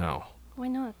now. No. Why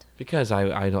not? Because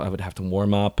I would have to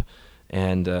warm up,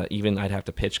 and even I'd have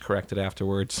to pitch correct it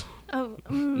afterwards. Oh,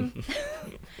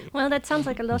 well, that sounds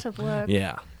like a lot of work.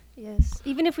 Yeah. Yes.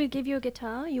 Even if we give you a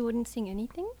guitar, you wouldn't sing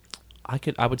anything? I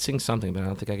would sing something, but I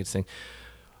don't think I could sing.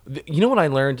 You know what I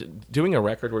learned? Doing a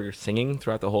record where you're singing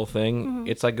throughout the whole thing, mm-hmm.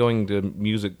 It's like going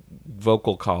to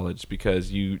vocal college,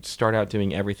 because you start out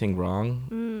doing everything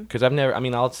wrong. Because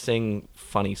I'll sing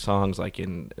funny songs like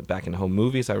back in home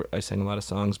movies, I sang a lot of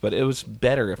songs, but it was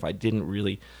better if I didn't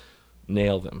really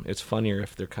nail them. It's funnier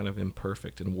if they're kind of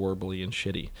imperfect and warbly and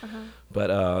shitty. Uh-huh.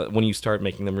 But when you start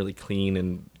making them really clean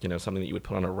and something that you would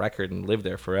put on a record and live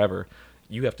there forever,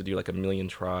 you have to do like a million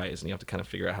tries, and you have to kind of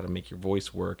figure out how to make your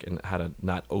voice work and how to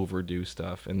not overdo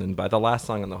stuff. And then by the last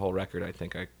song on the whole record, I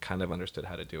think I kind of understood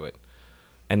how to do it.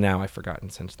 And now I've forgotten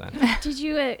since then. Did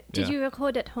you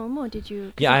record at home, or did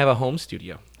you? Yeah, I have a home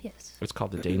studio. Yes. It's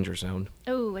called the Danger Zone.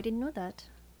 Oh, I didn't know that.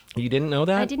 You didn't know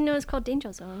that? I didn't know it's called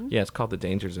Danger Zone. Yeah, it's called the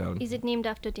Danger Zone. Is it named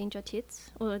after Danger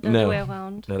Tits, or the other way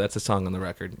around? No, that's a song on the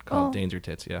record called Danger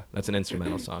Tits. Yeah, that's an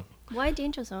instrumental song. Why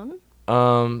Danger Zone?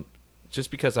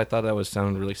 Just because I thought that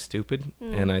sounded really stupid,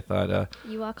 and I thought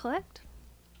you are correct.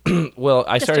 Well,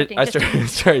 I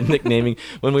started nicknaming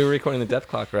when we were recording the Death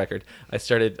Clock record. I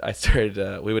started.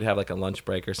 We would have like a lunch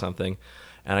break or something,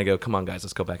 and I go, "Come on, guys,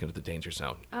 let's go back into the Danger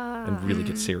Zone and really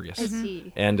get serious." I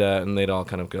see. And they'd all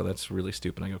kind of go, "That's really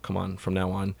stupid." And I go, "Come on, from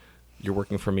now on, you're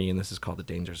working for me, and this is called the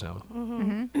Danger Zone.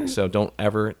 Mm-hmm. So don't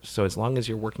ever. So as long as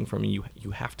you're working for me,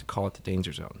 you have to call it the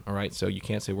Danger Zone. All right. So you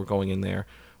can't say we're going in there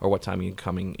or what time are you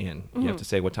coming in. You have to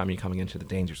say what time are you coming into the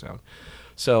Danger Zone."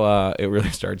 So it really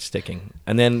started sticking.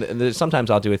 And then sometimes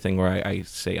I'll do a thing where I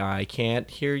say, "I can't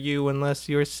hear you unless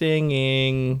you're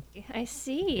singing." I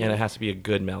see. And it has to be a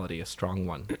good melody, a strong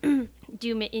one. Do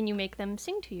you you make them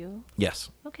sing to you? Yes.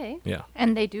 Okay. Yeah.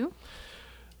 And they do?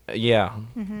 Yeah.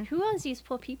 Mm-hmm. Who are these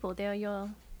poor people? They're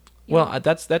your well,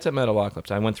 that's at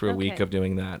Metalocalypse. I went through a week of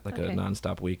doing that, like a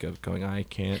nonstop week of going, "I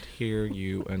can't hear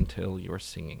you until you're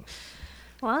singing."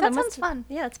 Wow, that sounds fun.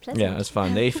 Yeah, it's pleasant. Yeah, it's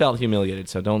fun. They felt humiliated,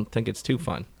 so don't think it's too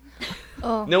fun.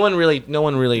 Oh. No one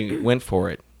really went for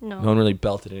it. No one really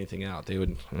belted anything out. They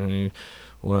would,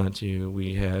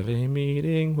 we have a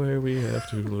meeting where we have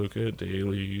to look at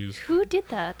dailies. Who did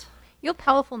that? You're a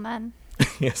powerful man.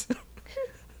 Yes.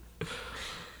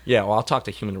 Yeah, well, I'll talk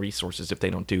to human resources if they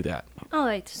don't do that. All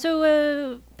right.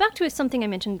 So back to something I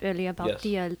mentioned earlier about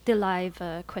yes. the live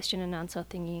question and answer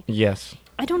thingy. Yes.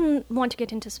 I don't want to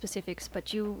get into specifics,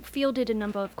 but you fielded a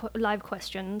number of live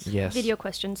questions, video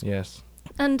questions. Yes.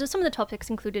 And some of the topics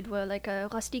included were like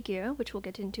rusty gear, which we'll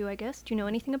get into, I guess. Do you know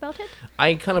anything about it?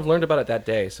 I kind of learned about it that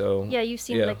day, so... Yeah, you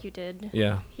seemed like you did.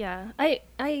 Yeah. Yeah.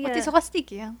 What is rusty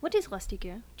gear? What is rusty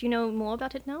gear? Do you know more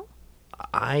about it now?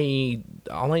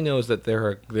 All I know is that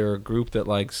they're a group that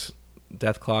likes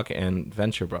Death Clock and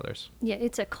Venture Brothers. Yeah,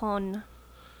 it's a con.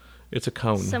 It's a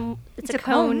cone. It's a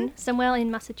cone somewhere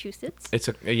in Massachusetts.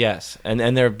 Yes,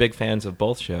 and they're big fans of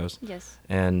both shows. Yes.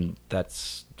 And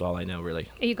that's all I know, really.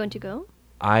 Are you going to go?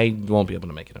 I won't be able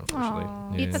to make it,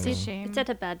 unfortunately. Yeah. It's a shame. It's at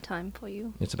a bad time for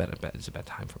you. It's a bad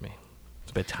time for me.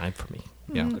 It's a bad time for me.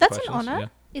 Yeah. That's an honor. Yeah.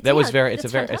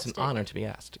 It's an honor to be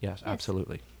asked. Yes.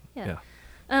 Absolutely. Yeah.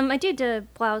 I did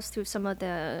browse through some of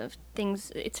the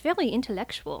things. It's very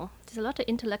intellectual. There's a lot of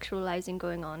intellectualizing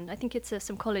going on. I think it's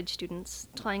some college students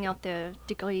trying out their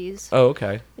degrees. Oh,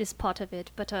 okay. Is part of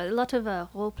it. But a lot of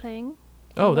role-playing.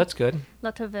 Oh, that's good. A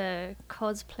lot of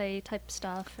cosplay type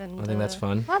stuff. And I think that's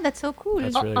fun. Wow, that's so cool.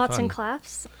 That's really arts fun. and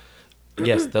crafts.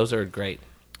 Yes, those are great.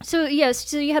 So yes,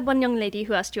 so you had one young lady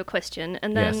who asked you a question,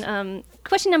 and then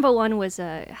question number one was,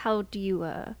 how do you?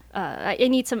 I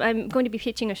need some. I'm going to be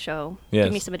pitching a show. Yes.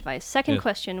 Give me some advice. Second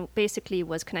question basically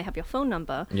was, can I have your phone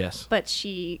number? Yes. But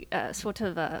she sort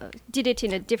of did it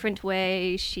in a different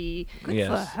way. She Good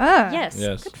for her.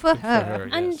 Yes. Good for her.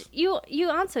 And you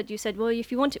answered. You said, well,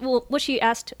 if you want to. Well, what she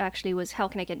asked actually was, how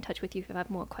can I get in touch with you if you have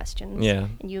more questions? Yeah.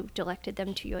 And you directed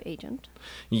them to your agent.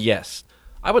 Yes.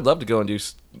 I would love to go and do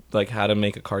like how to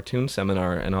make a cartoon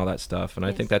seminar and all that stuff, and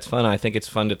I think that's fun. I think it's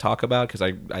fun to talk about because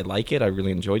I like it. I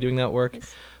really enjoy doing that work.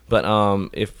 Yes. But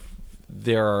if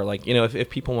there are like, you know, if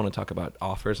people want to talk about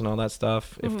offers and all that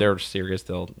stuff, if they're serious,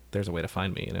 there's a way to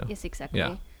find me. You know. Yes, exactly.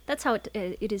 Yeah. That's how it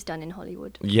is done in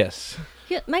Hollywood. Yes.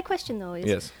 Here, my question though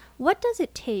is, what does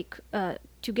it take to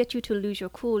get you to lose your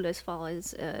cool as far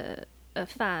as a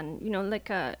fan? You know,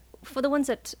 like for the ones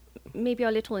that maybe are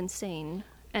a little insane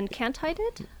and can't hide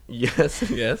it?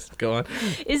 Yes, go on.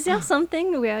 Is there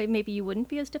something where maybe you wouldn't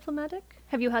be as diplomatic?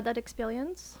 Have you had that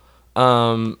experience?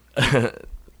 There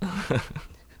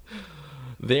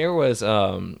was,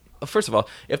 first of all,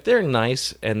 if they're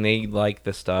nice and they like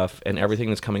the stuff and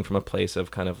everything is coming from a place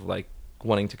of kind of like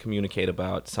wanting to communicate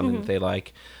about something that they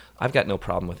like, I've got no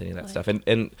problem with any of that stuff.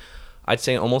 And I'd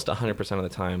say almost 100% of the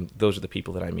time, those are the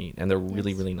people that I meet. And they're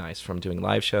really, really nice, from doing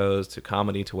live shows to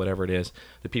comedy to whatever it is.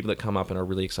 The people that come up and are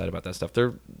really excited about that stuff,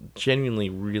 they're genuinely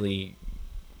really,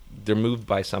 they're moved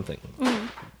by something.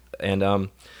 And,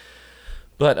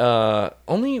 but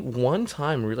only one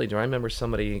time really do I remember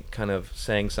somebody kind of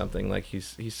saying something like he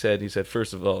said,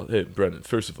 first of all, hey, Brendon,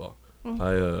 first of all,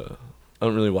 I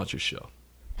don't really watch your show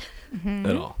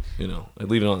at all. You know, I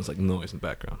leave it on, it's like noise in the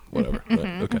background, whatever. But,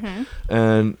 okay.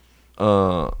 And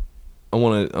I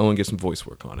want to get some voice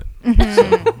work on it.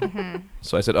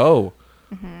 So I said, oh,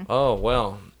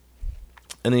 well.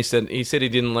 And he said he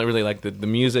didn't really like the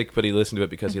music, but he listened to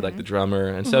it because he liked the drummer.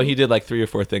 And so he did like 3 or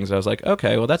 4 things. I was like,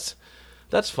 okay, well that's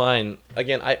fine.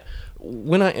 Again,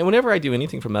 whenever I do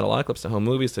anything from Metalocalypse to home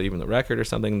movies to even the record or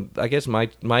something, I guess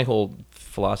my whole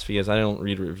philosophy is I don't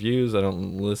read reviews. I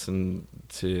don't listen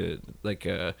to like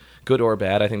good or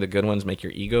bad. I think the good ones make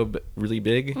your ego really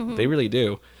big. They really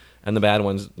do. And the bad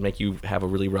ones make you have a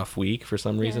really rough week for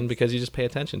some reason because you just pay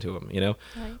attention to them, you know?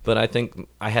 Right. But I think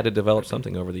I had to develop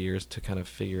something over the years to kind of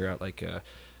figure out, like,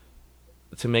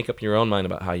 to make up your own mind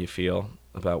about how you feel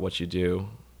about what you do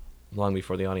long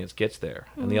before the audience gets there.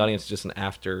 And the audience is just an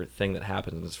after thing that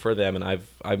happens. It's for them, and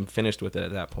I'm finished with it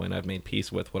at that point. I've made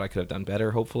peace with what I could have done better,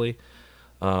 hopefully,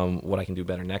 what I can do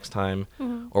better next time,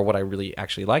 or what I really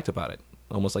actually liked about it.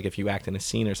 Almost like if you act in a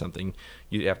scene or something,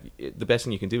 the best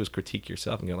thing you can do is critique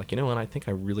yourself and go like, you know what, I think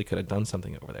I really could have done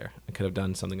something over there. I could have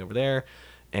done something over there,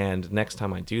 and next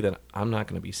time I do that, I'm not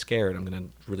going to be scared. I'm going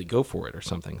to really go for it or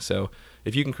something. So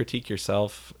if you can critique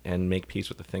yourself and make peace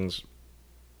with the things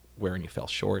wherein you fell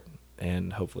short,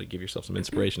 and hopefully give yourself some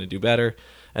inspiration to do better,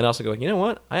 and also go, you know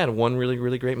what, I had one really,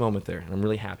 really great moment there, and I'm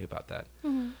really happy about that.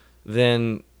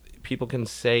 Then people can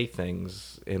say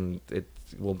things, and it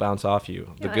will bounce off you,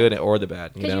 the good or the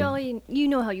bad. You know? You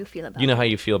know how you feel about it. You know how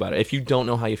you feel about it. If you don't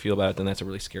know how you feel about it, then that's a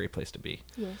really scary place to be.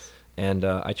 Yes. And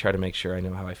I try to make sure I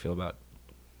know how I feel about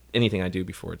anything I do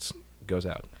before it goes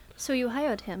out. So you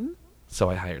hired him. So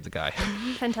I hired the guy.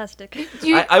 Fantastic.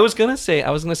 I was gonna say,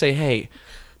 hey,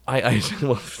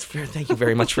 well, thank you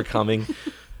very much for coming.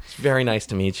 It's very nice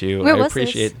to meet you. Where I was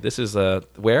appreciate this is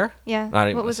where? Yeah. I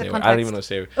don't even want to say where. I don't even want to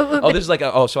say where. This is like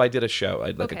so I did a show,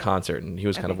 like a concert, and he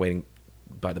was kind of waiting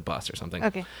by the bus or something.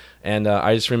 Okay. And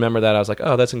I just remember that I was like,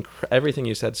 oh, that's everything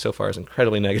you said so far is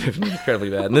incredibly negative and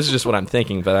incredibly bad. And this is just what I'm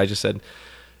thinking, but I just said,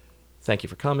 thank you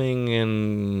for coming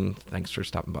and thanks for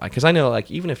stopping by. Because I know,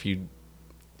 like, even if you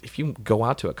go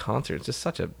out to a concert, it's just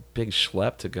such a big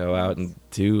schlep to go out and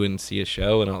do and see a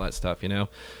show and all that stuff, you know?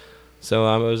 So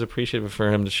I was appreciative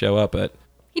for him to show up, but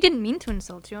he didn't mean to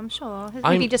insult you, I'm sure.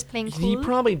 Maybe just playing cool. He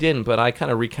probably didn't, but I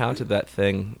kind of recounted that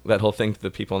whole thing to the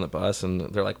people on the bus,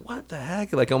 and they're like, what the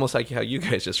heck? Like, almost like how you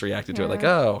guys just reacted to it. Like,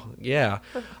 oh, yeah,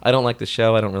 I don't like the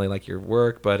show. I don't really like your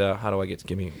work, but how do I get to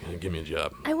give me a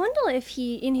job? I wonder if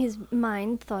he, in his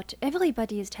mind, thought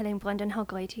everybody is telling Brendon how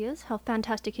great he is, how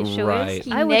fantastic his show is.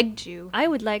 He negged you. I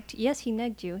would like to, yes, he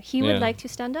negged you. He would like to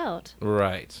stand out.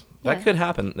 Right. Yeah. That could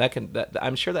happen.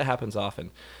 I'm sure that happens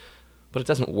often. But it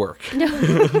doesn't work. No,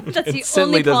 that's it the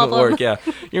certainly only doesn't problem. work. Yeah,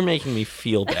 you're making me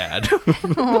feel bad.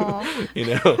 You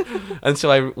know, and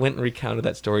so I went and recounted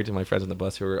that story to my friends on the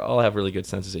bus, who all have really good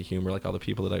senses of humor, like all the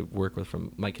people that I work with,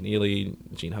 from Mike Keneally,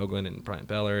 Gene Hoglan, and Brian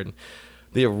Beller, and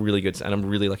they have really good. And I'm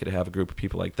really lucky to have a group of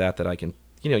people like that I can.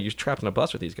 You know, you're trapped in a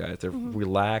bus with these guys. They're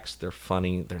relaxed, they're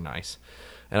funny, they're nice.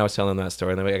 And I was telling them that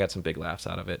story, and then I got some big laughs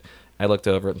out of it. I looked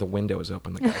over, the window was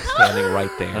open, the guy was standing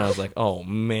right there, and I was like, oh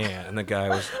man. And the guy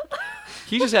was,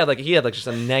 he had just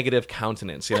a negative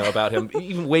countenance, about him,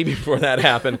 even way before that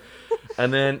happened.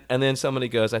 And then somebody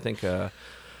goes, I think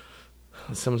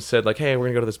someone said, like, hey, we're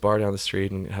gonna go to this bar down the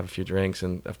street and have a few drinks,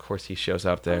 and of course he shows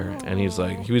up there. And he's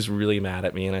like, he was really mad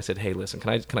at me, and I said, hey, listen,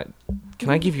 can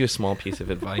I give you a small piece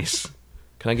of advice?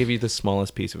 Can I give you the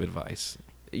smallest piece of advice?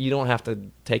 You don't have to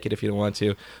take it if you don't want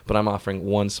to, but I'm offering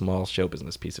one small show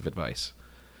business piece of advice.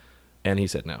 And he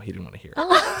said no, he didn't want to hear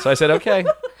it. So I said, okay.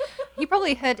 He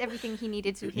probably heard everything he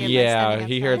needed to hear. Yeah,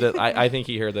 he heard that. I think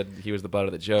he heard that he was the butt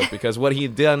of the joke, because what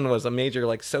he'd done was a major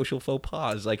social faux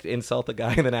pas, like insult the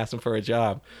guy and then ask him for a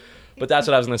job. But that's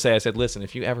what I was going to say. I said, listen,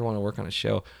 if you ever want to work on a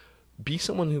show, be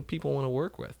someone who people want to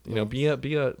work with.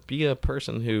 Be a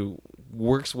person who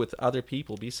works with other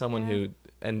people. Be someone who,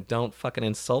 and don't fucking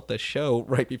insult the show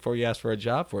right before you ask for a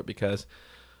job for it, because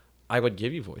I would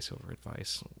give you voiceover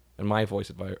advice. And my voice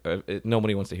advice,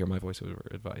 nobody wants to hear my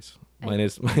voiceover advice. Mine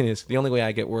is the only way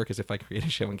I get work is if I create a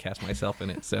show and cast myself in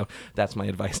it. So that's my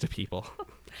advice to people.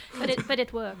 But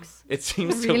it works. It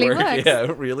seems really to work. works. Yeah,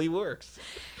 it really works.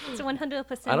 It's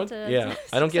 100%.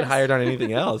 I don't get hired on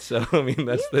anything else. So I mean,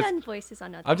 that's You've done voices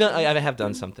on other. I have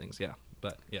done some things, yeah,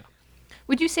 but yeah.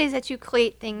 Would you say that you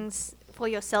create things for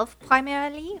yourself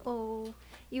primarily, or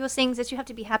you were saying that you have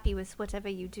to be happy with whatever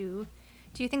you do?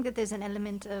 Do you think that there's an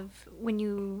element of when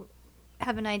you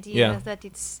have an idea that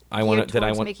it's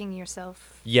making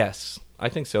yourself? Yes, I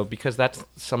think so, because that's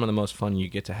some of the most fun you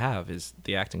get to have is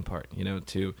the acting part,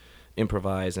 to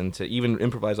improvise and to even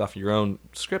improvise off your own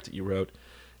script that you wrote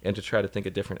and to try to think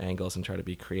of different angles and try to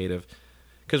be creative.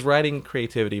 Because writing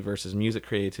creativity versus music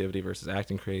creativity versus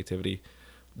acting creativity,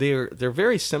 they're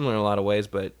very similar in a lot of ways,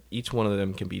 but each one of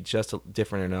them can be just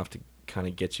different enough to kind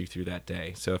of get you through that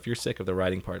day. So if you're sick of the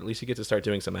writing part, at least you get to start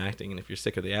doing some acting, and if you're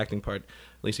sick of the acting part,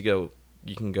 at least you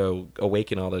can go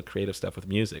awaken all the creative stuff with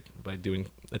music by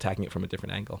attacking it from a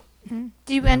different angle. Mm-hmm.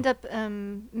 Do you end up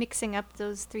mixing up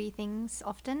those three things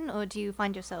often, or do you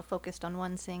find yourself focused on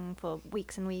one thing for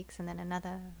weeks and weeks and then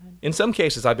another? In some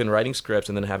cases, I've been writing scripts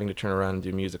and then having to turn around and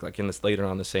do music, like later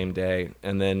on the same day,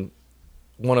 and then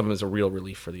one of them is a real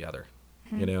relief for the other.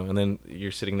 And then you're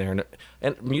sitting there,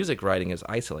 and music writing is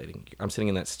isolating. I'm sitting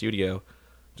in that studio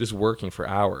just working for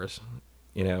hours,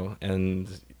 and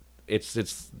it's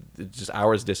just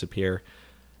hours disappear,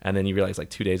 and then you realize like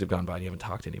 2 days have gone by and you haven't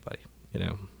talked to anybody,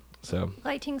 So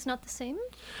Writing's not the same?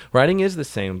 Writing is the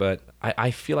same, but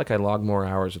I feel like I log more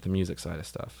hours with the music side of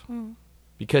stuff.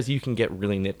 Because you can get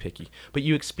really nitpicky. But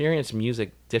you experience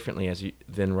music differently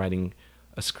than writing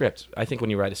a script. I think when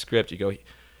you write a script, you go,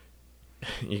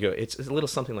 it's a little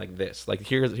something like this. Like,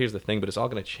 here's the thing, but it's all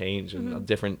going to change, and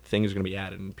different things are going to be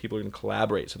added, and people are going to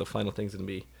collaborate, so the final thing's going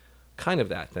to be kind of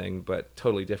that thing, but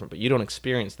totally different. But you don't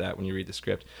experience that when you read the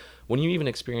script. When you even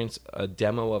experience a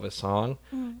demo of a song,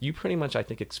 you pretty much, I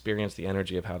think, experience the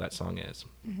energy of how that song is.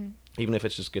 Even if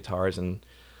it's just guitars and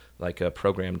like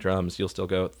programmed drums, you'll still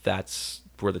go, that's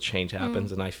where the change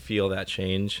happens, and I feel that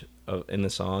change in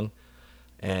the song,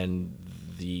 and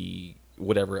the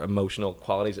whatever emotional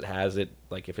qualities it has,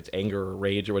 like if it's anger or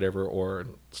rage or whatever, or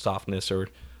softness, or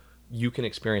you can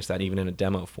experience that even in a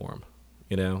demo form,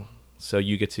 so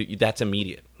you get to, that's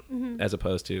immediate as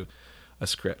opposed to a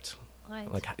script.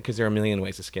 Right. Like, because there are a million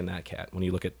ways to skin that cat when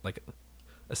you look at like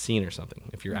a scene or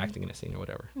something, if you're acting in a scene or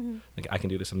whatever. Like, I can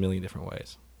do this a million different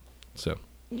ways. So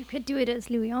you could do it as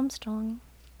Louis Armstrong.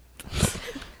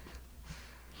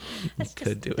 That's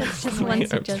just one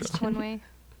suggestion. One way.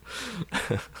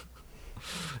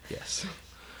 Yes.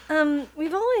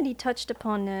 We've already touched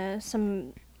upon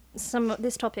some of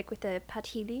this topic with Pat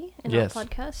Healy in our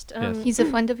podcast. Yes. He's a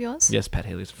friend of yours? Yes, Pat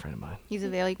Healy's a friend of mine. He's a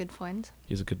very good friend.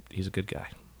 He's a good guy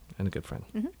and a good friend.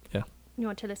 Yeah. You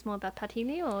want to tell us more about Pat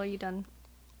Healy, or are you done?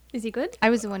 Is he good? I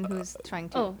was the one who was trying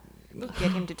to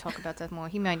get him to talk about that more.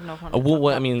 He might not want to.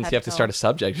 Well, I mean, you have to start a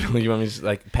subject. You want me to just,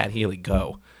 like, Pat Healy,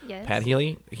 go. Yes. Pat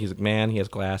Healy, he's a man. He has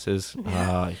glasses.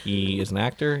 He is an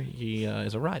actor. He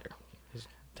is a writer. He's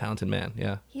a talented man,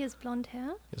 yeah. He has blonde hair?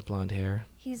 He has blonde hair.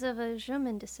 He's of a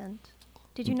German descent.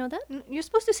 Did you know that? You're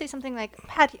supposed to say something like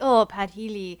Pat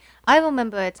Healy. I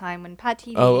remember a time when Pat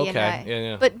Healy and I.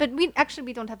 Yeah. But we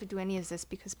don't have to do any of this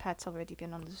because Pat's already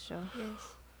been on this show. Yes.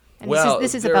 And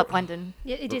this is about Brendon.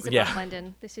 Yeah, it is about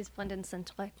Brendon. This is Brendon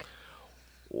centric.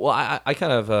 Well, I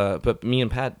kind of, but me and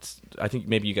Pat, I think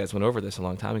maybe you guys went over this a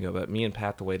long time ago, but me and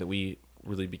Pat, the way that we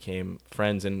really became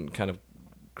friends and kind of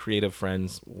creative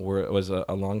friends was a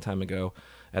long time ago.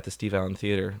 At the Steve Allen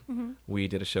Theater, we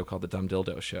did a show called The Dumb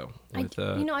Dildo Show with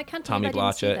I can't Tommy believe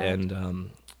I didn't see Blacha that.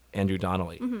 and Andrew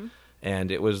Donnelly.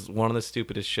 And it was one of the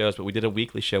stupidest shows, but we did a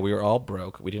weekly show. We were all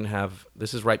broke. We didn't have,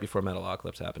 this is right before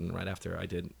Metalocalypse happened, right after I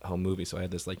did home movie. So I had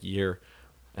this like year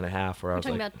and a half where I was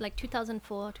talking about like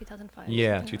 2004, 2005.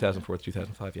 Yeah, 2004,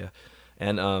 2005, yeah.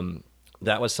 And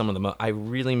that was some of the I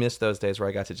really missed those days where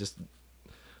I got to just,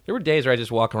 there were days where I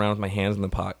just walk around with my hands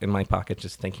in my pocket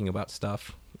just thinking about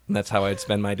stuff. And that's how I'd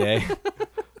spend my day.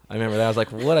 I remember that. I was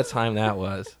like, what a time that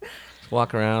was. Just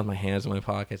walk around with my hands in my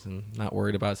pockets and not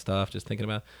worried about stuff, just thinking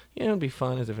about, it'd be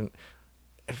fun as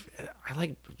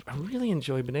I really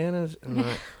enjoy bananas, and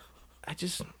I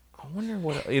wonder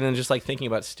what, just like thinking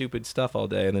about stupid stuff all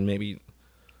day, and then maybe,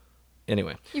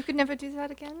 anyway. You could never do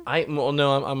that again?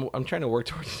 No, I'm trying to work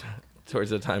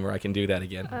towards the time where I can do that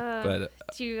again. But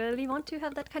do you really want to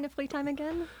have that kind of free time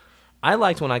again? I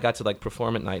liked when I got to like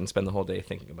perform at night and spend the whole day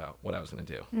thinking about what I was going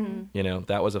to do. Mm.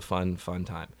 That was a fun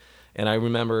time. And I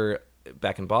remember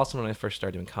back in Boston when I first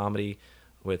started doing comedy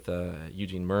with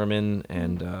Eugene Merman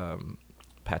and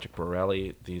Patrick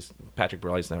Borelli. Patrick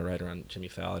Borelli's now a writer on Jimmy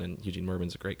Fallon, and Eugene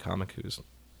Merman's a great comic who's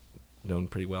known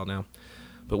pretty well now.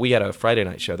 But we had a Friday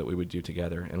night show that we would do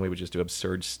together, and we would just do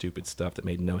absurd, stupid stuff that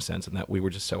made no sense, and that we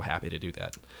were just so happy to do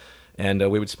that.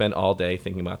 And we would spend all day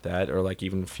thinking about that, or like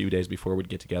even a few days before we'd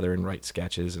get together and write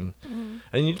sketches, and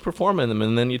you'd perform in them,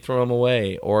 and then you'd throw them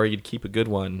away, or you'd keep a good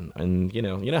one, and you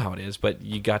know how it is. But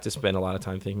you got to spend a lot of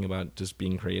time thinking about just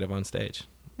being creative on stage,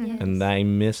 and I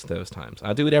miss those times.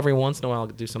 I'll do it every once in a while, I'll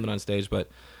do something on stage, but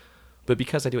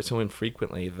because I do it so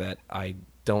infrequently that I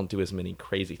don't do as many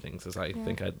crazy things as I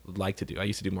think I'd like to do. I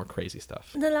used to do more crazy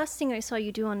stuff. The last thing I saw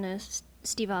you do on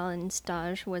Steve Allen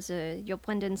stage was your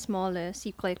Brendon Small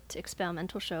secret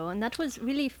experimental show, and that was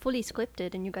really fully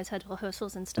scripted, and you guys had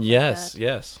rehearsals and stuff like that.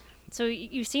 Yes. So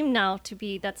you seem now to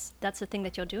be, that's the thing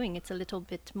that you're doing. It's a little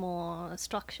bit more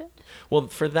structured. Well,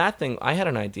 for that thing, I had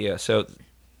an idea. So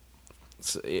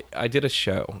I did a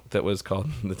show that was called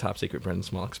The Top Secret Brendon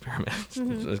Small Experiments,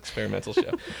 an experimental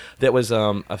show, that was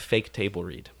a fake table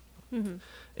read.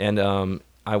 And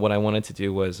what I wanted to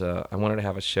do was I wanted to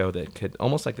have a show that could,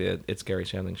 almost like the It's Gary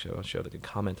Shandling show, a show that could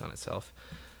comment on itself,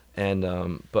 and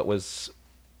that was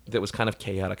kind of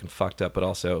chaotic and fucked up, but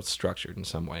also structured in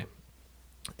some way.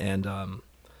 And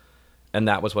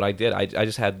that was what I did. I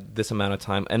just had this amount of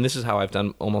time, and this is how I've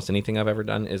done almost anything I've ever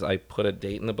done, is I put a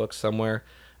date in the book somewhere,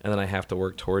 and then I have to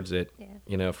work towards it,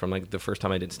 from like the first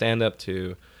time I did stand-up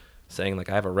to saying like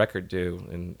I have a record due,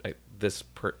 and this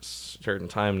certain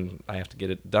time I have to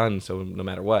get it done, so no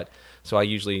matter what. So I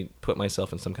usually put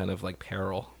myself in some kind of like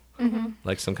peril,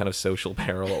 like some kind of social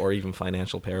peril or even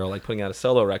financial peril. Like putting out a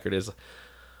solo record is,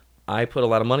 I put a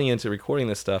lot of money into recording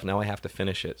this stuff, now I have to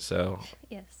finish it. So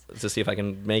to see if I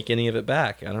can make any of it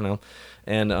back. I don't know.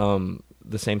 And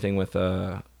the same thing with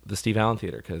the Steve Allen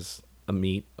Theater, because a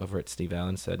meet over at Steve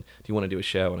Allen said, do you want to do a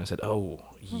show? And I said,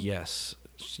 yes,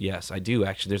 I do.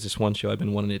 Actually, there's this one show I've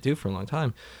been wanting to do for a long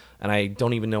time, and I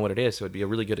don't even know what it is, so it'd be a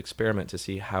really good experiment to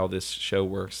see how this show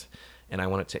works. And I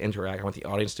want it to interact. I want the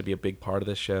audience to be a big part of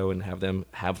this show and have them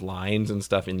have lines and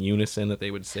stuff in unison that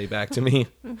they would say back to me.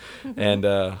 And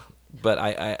but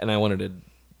I wanted to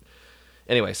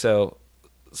anyway. So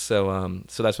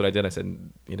that's what I did. I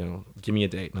said, give me a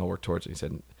date and I'll work towards it. He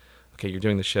said, okay, you're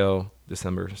doing the show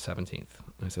December 17th.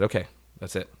 And I said, okay,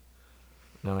 that's it.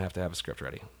 Now I have to have a script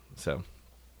ready. So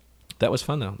that was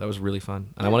fun, though. That was really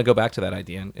fun. And I want to go back to that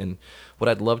idea. And what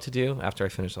I'd love to do after I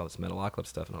finish all this Metalocalypse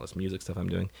stuff and all this music stuff I'm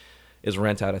doing is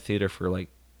rent out a theater for like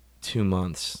 2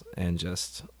 months and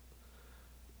just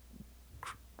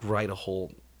write a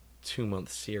whole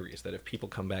 2-month series that if people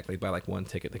come back, they buy like one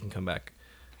ticket, they can come back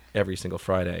every single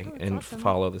Friday and awesome.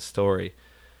 Follow the story.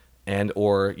 And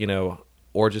or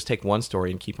just take one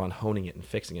story and keep on honing it and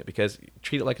fixing it, because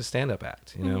treat it like a stand-up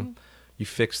act, You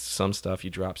fix some stuff,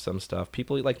 you drop some stuff.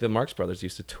 People like the Marx Brothers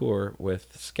used to tour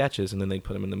with sketches, and then they'd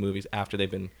put them in the movies after they've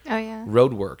been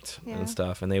road worked and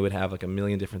stuff, and they would have like a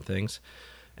million different things,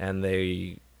 and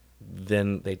it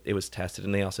was tested,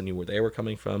 and they also knew where they were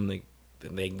coming from.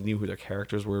 They knew who their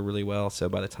characters were really well. So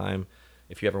by the time,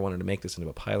 if you ever wanted to make this into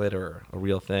a pilot or a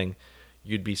real thing,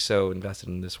 you'd be so invested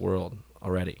in this world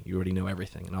already. You already know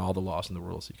everything and all the laws and the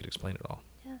rules. You could explain it all.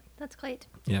 Yeah, that's great.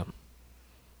 Yeah,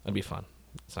 that'd be fun.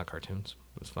 It's not cartoons.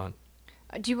 It was fun.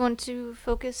 Do you want to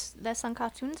focus less on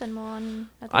cartoons and more on...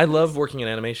 I love working in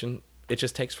animation. It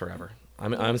just takes forever.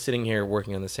 I'm sitting here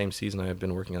working on the same season I've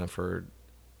been working on for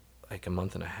like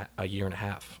a year and a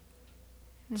half.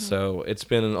 So it's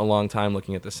been a long time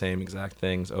looking at the same exact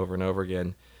things over and over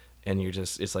again. And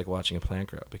it's like watching a plant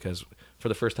grow, because for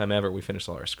the first time ever, we finished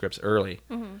all our scripts early.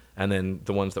 And then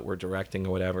the ones that we're directing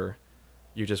or whatever,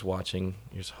 you're just watching.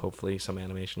 You're just hopefully some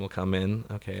animation will come in.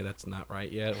 Okay, that's not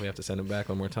right yet. We have to send it back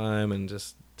one more time and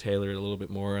just tailor it a little bit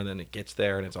more, and then it gets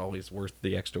there, and it's always worth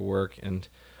the extra work.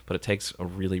 But it takes a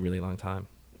really, really long time.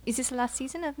 Is this the last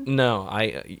season of? No,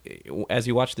 as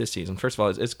you watch this season, first of all,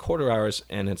 it's quarter hours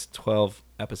and it's 12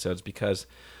 episodes, because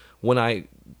when I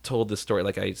told this story,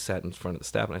 like I sat in front of the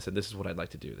staff and I said, this is what I'd like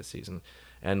to do this season,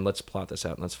 and let's plot this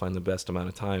out and let's find the best amount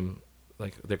of time.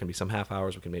 Like there can be some half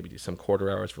hours, we can maybe do some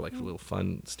quarter hours for like little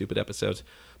fun, stupid episodes.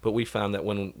 But we found that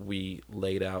when we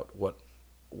laid out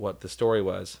what the story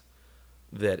was,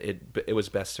 that it was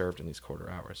best served in these quarter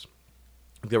hours.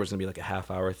 There was going to be like a half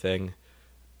hour thing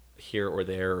here or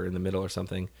there or in the middle or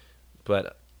something,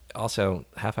 but also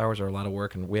half hours are a lot of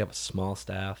work, and we have a small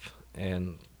staff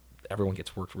and everyone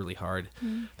gets worked really hard.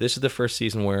 This is the first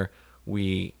season where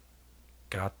we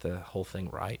got the whole thing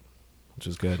right, which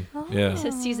is good. Yeah. So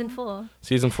season 4.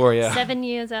 Season 4, yeah. 7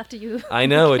 years after you. I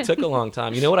know, it took a long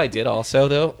time. You know what I did also,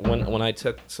 though? When I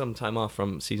took some time off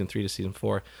from season 3 to season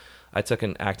 4, I took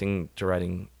an acting,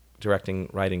 directing,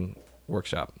 writing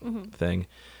workshop thing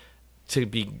to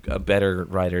be a better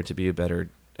writer, to be a better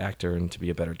actor, and to be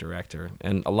a better director.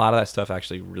 And a lot of that stuff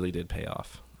actually really did pay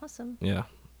off. Awesome. Yeah.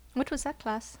 What was that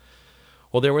class?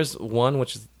 Well, there was one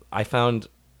which I found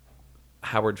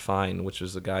Howard Fine, which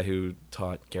was the guy who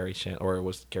taught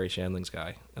was Gary Shandling's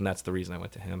guy, and that's the reason I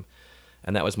went to him.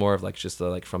 And that was more of like just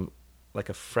from like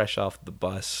a fresh off the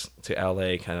bus to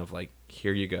LA kind of like,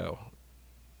 here you go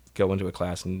into a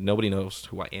class, and nobody knows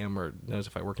who I am or knows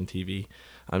if I work in TV.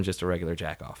 I'm just a regular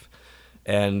jack off.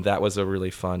 And that was a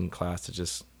really fun class to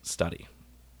just study,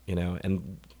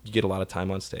 and you get a lot of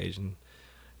time on stage, and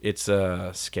it's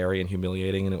scary and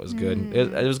humiliating, and it was good.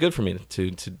 It was good for me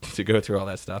to go through all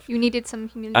that stuff. You needed some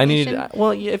humiliation? I needed,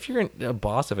 yeah, if you're a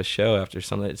boss of a show after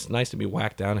something, it's nice to be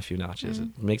whacked down a few notches.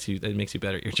 It makes you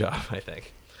better at your job, I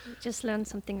think. Just learned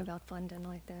something about Brendon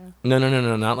right there. No,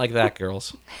 not like that,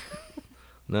 girls.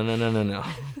 No.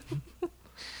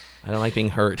 I don't like being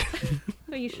hurt.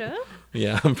 Are you sure?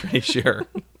 Yeah, I'm pretty sure.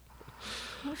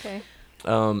 Okay.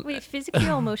 Wait, physically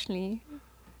or emotionally?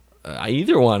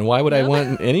 Either one. Why would I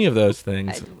want any of those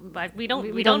things? But we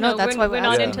don't know. That's why we're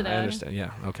not yeah, into that. I understand.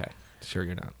 Yeah. Okay. Sure,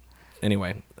 you're not.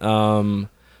 Anyway,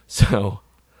 so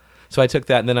I took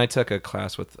that, and then I took a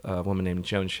class with a woman named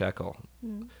Joan Shekel,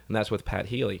 and that's with Pat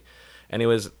Healy, and it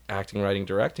was acting, writing,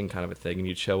 directing kind of a thing. And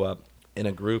you'd show up in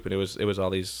a group, and it was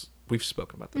all these. We've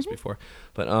spoken about this before,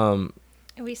 but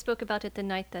we spoke about it the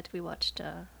night that we watched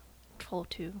Troll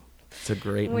 2. It's a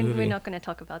great movie. We're not going to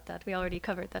talk about that. We already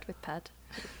covered that with Pat.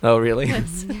 Oh, really?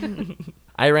 Yes.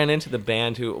 I ran into the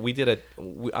band who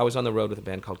I was on the road with a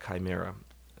band called Chimera,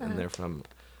 and they're from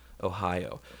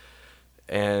Ohio,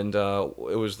 and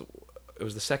it was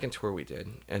the second tour we did,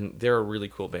 and they're a really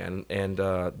cool band, and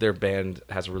their band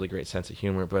has a really great sense of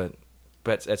humor, but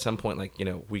at some point, like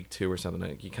week 2 or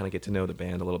something, you kind of get to know the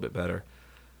band a little bit better.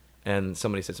 And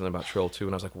somebody said something about Troll 2,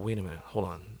 and I was like, wait a minute, hold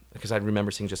on. Because I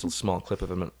remember seeing just a small clip of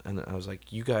them, and I was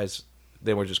like, you guys,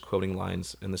 they were just quoting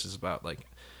lines, and this is about, like,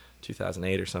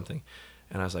 2008 or something.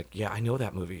 And I was like, yeah, I know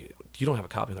that movie. You don't have a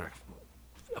copy? And they're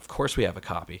like, of course we have a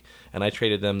copy. And I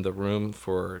traded them The Room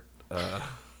for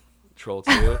Troll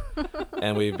 2,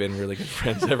 and we've been really good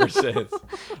friends ever since.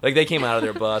 Like, they came out of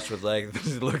their bus with, like,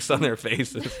 these looks on their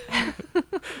faces.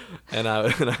 And I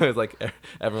was like,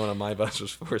 everyone on my bus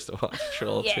was forced to watch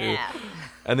Troll 2.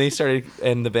 And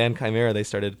and the band Chimera, they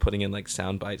started putting in like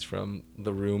sound bites from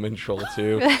The Room and Troll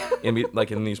 2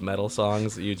 in these metal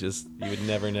songs that you would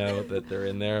never know that they're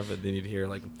in there, but then you'd hear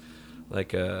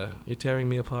like You're Tearing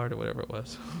Me Apart or whatever it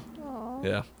was. Aww.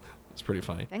 Yeah, it's pretty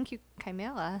funny. Thank you,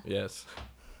 Chimera. Yes.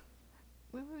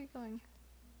 Where were we going?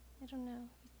 I don't know.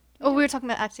 Oh, we were talking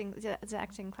about acting, the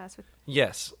acting class with.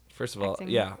 Yes. First of all, acting.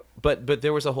 yeah, but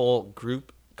there was a whole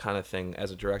group kind of thing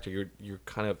as a director. You're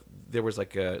kind of, there was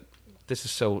like a,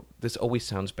 this always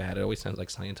sounds bad. It always sounds like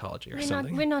Scientology or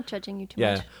something. We're not judging you too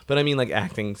Yeah, much. but I mean, like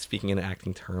speaking in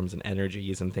acting terms and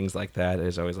energies and things like that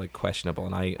is always like questionable,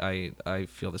 and I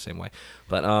feel the same way.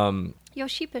 But Your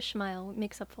sheepish smile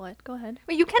makes up for it. Go ahead.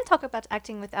 Well, you can talk about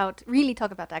acting without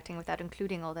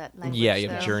including all that language. yeah, you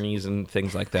have journeys and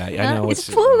things like that. Yeah, I know it's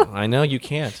true. I know you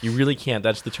can't. You really can't.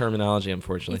 That's the terminology,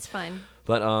 unfortunately. It's fine.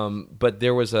 But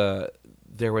there was a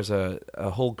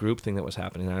whole group thing that was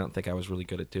happening that I don't think I was really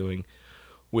good at doing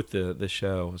with the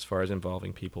show as far as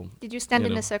involving people. Did you stand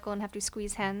in a circle and have to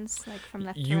squeeze hands like from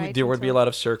left to right? There would be a lot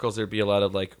of circles. There'd be a lot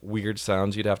of like weird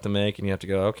sounds you'd have to make, and you have to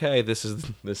go, okay, this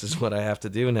is what I have to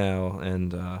do now,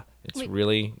 and it's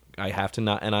really, I have to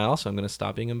not, and I also am going to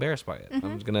stop being embarrassed by it.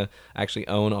 I'm going to actually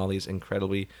own all these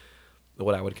incredibly,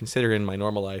 what I would consider in my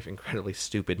normal life, incredibly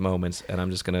stupid moments, and I'm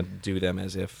just going to do them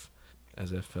as if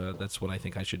as if that's what I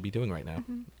think I should be doing right now.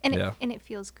 Mm-hmm. And it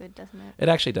feels good, doesn't it? It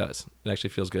actually does. It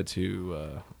actually feels good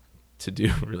to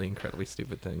do really incredibly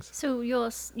stupid things. So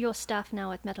your staff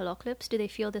now at Metalocalypse, do they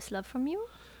feel this love from you?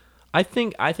 I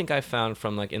think I found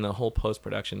from like in the whole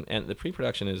post-production, and the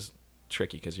pre-production is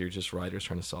tricky because you're just writers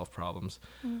trying to solve problems.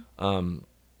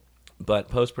 But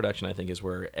post-production, I think, is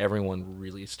where everyone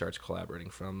really starts collaborating,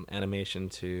 from animation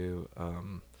to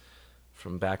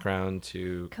from background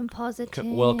to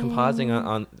compositing. Compositing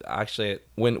on actually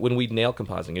when we'd nail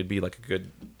compositing, it'd be like a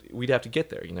good. We'd have to get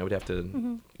there, you know. We'd have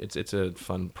to. It's a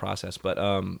fun process, but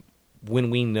when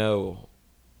we know,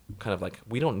 kind of like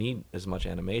we don't need as much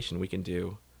animation, we can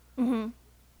do.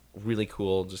 Really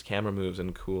cool just camera moves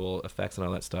and cool effects and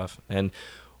all that stuff. And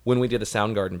when we did the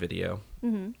Soundgarden video,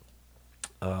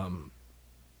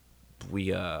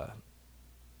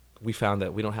 we found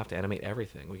that we don't have to animate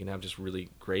everything. We can have just really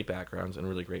great backgrounds and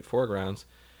really great foregrounds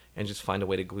and just find a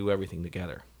way to glue everything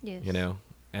together. Yes. You know?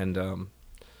 And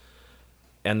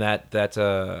and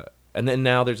then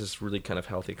now there's this really kind of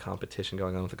healthy competition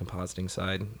going on with the compositing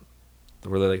side.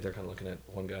 Where they're kind of looking at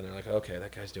one guy and they're like, okay,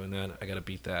 that guy's doing that. I got to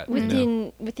beat that.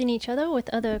 Within each other, or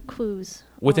with other crews?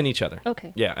 Within each other.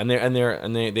 Okay. Yeah, and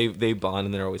they bond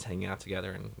and they're always hanging out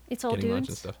together and it's all getting lunch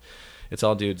dudes and stuff. It's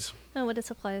all dudes. Oh, what a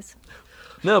surprise!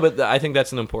 No, but I think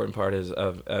that's an important part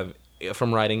of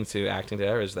from writing to acting to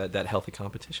air is that healthy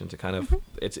competition to kind of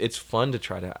it's fun to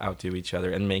try to outdo each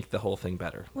other and make the whole thing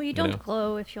better. Well, you don't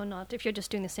grow if you're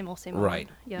just doing the same old. Right.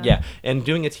 Yeah. And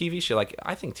doing a TV show, like,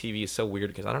 I think TV is so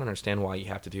weird because I don't understand why you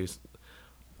have to do.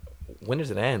 When does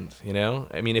it end? You know,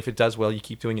 I mean, if it does well, you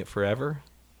keep doing it forever.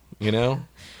 You know.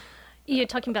 You're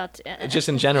talking about just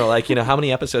in general, like, you know, how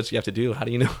many episodes do you have to do? How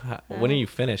do you know when are you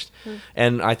finished?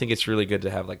 And I think it's really good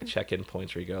to have like check-in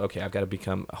points where you go, okay, I've got to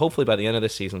become. Hopefully, by the end of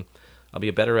this season, I'll be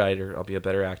a better writer, I'll be a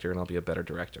better actor, and I'll be a better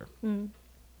director.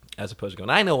 As opposed to going,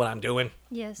 I know what I'm doing.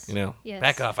 Yes. You know, yes.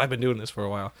 Back off. I've been doing this for a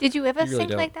while. Did you ever really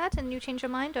think don't. like that and you changed your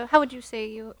mind? Or how would you say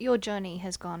your journey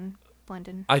has gone,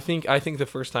 Brendon? I think the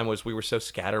first time was we were so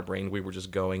scatterbrained, we were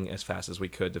just going as fast as we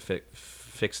could to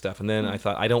fix stuff. And then I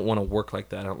thought, I don't want to work like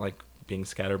that. I don't like being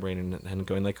scatterbrained and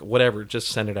going like, whatever, just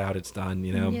send it out, it's done,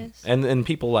 you know. Yes. And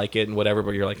people like it and whatever,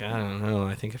 but you're like, I don't know.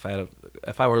 I think if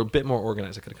I were a bit more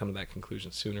organized, I could have come to that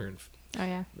conclusion sooner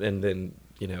and then,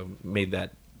 you know, made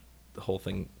that whole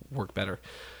thing work better.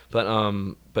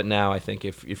 But now I think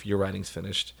if your writing's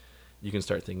finished, you can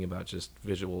start thinking about just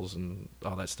visuals and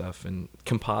all that stuff and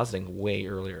compositing way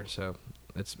earlier. So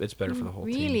it's better for the whole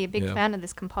team. Really a big fan of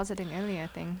this compositing earlier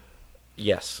thing.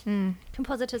 Yes.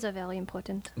 Compositors are very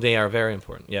important. They are very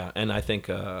important, yeah. And I think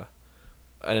and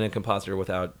a compositor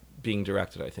without being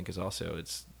directed, I think, is also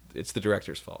it's the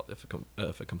director's fault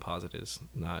if a composite is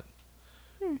not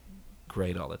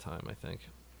great all the time, I think.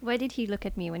 Why did he look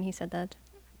at me when he said that?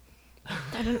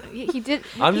 I don't know. He did.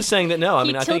 I'm just saying that no. I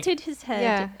mean, I tilted his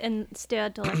head and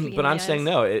stared directly. But I'm saying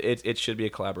no. It should be a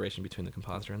collaboration between the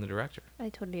compositor and the director. I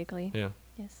totally agree. Yeah.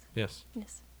 Yes.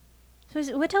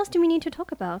 So what else do we need to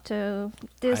talk about?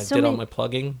 There's I did all my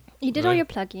plugging. You did all your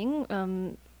plugging.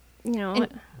 You know,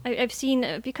 I've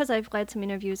seen because I've read some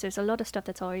interviews. There's a lot of stuff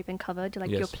that's already been covered, like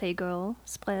your Playgirl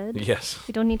spread. Yes.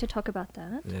 We don't need to talk about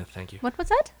that. Yeah. Thank you. What was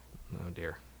that? Oh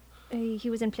dear. He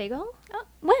was in Playgirl.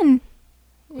 When?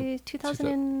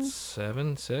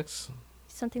 2007, 6,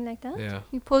 something like that. Yeah.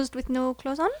 You posed with no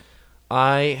clothes on?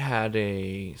 I had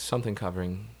something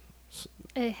covering.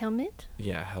 A helmet.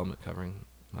 Yeah, helmet covering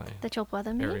my. That your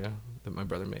brother made. Area that my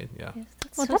brother made. Yeah. Yes,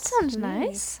 well, that sounds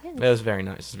nice. Yes. That was very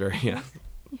nice. It's very yeah.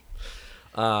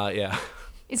 Yeah.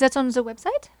 Is that on the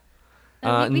website?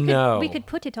 No. We could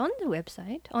put it on the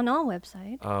website, on our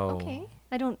website. Oh. Okay.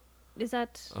 I don't. Is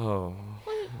that? Oh.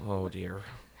 Oh dear.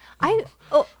 I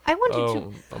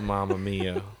wanted to. Oh, Mamma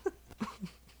Mia.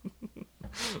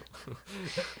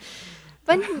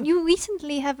 But you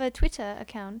recently have a Twitter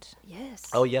account. Yes.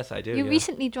 Oh yes, I do. You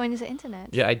recently joined the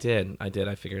internet. Yeah, I did.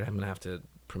 I figured I'm gonna have to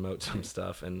promote some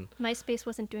stuff, and MySpace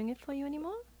wasn't doing it for you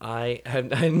anymore. I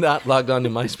had not logged on to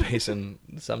MySpace in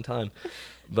some time,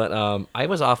 but I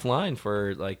was offline for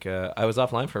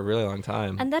a really long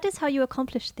time. And that is how you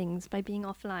accomplish things, by being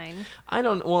offline. I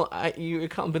don't. Well, but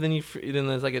then then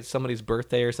there's like it's somebody's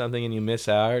birthday or something, and you miss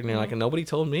out, and you're like, nobody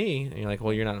told me. And you're like,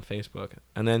 well, you're not on Facebook,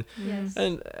 and then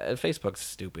and Facebook's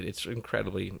stupid. It's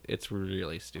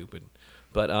really stupid,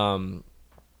 but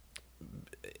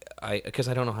because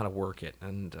I don't know how to work it,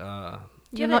 and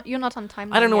you're not on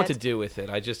time. I don't know what to do with it.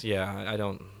 I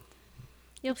don't.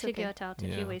 You'll figure it out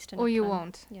if you waste enough or you time.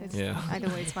 won't. Yeah. Either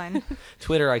way, it's fine.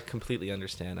 Twitter, I completely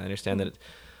understand. I understand that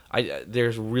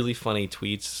there's really funny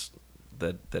tweets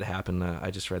that happen.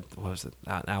 I just read, what was it?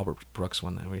 An Albert Brooks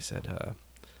one where he said,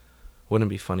 wouldn't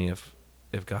it be funny if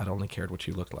God only cared what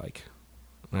you looked like?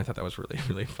 And I thought that was really,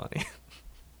 really funny.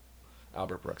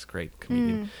 Albert Brooks, great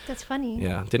comedian. That's funny.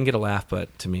 Yeah, didn't get a laugh, but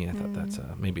to me, I thought that's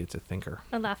maybe it's a thinker.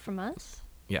 A laugh from us.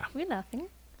 Yeah, We're laughing.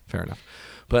 fair enough.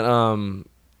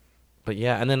 But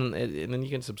yeah, and then you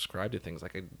can subscribe to things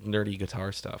like nerdy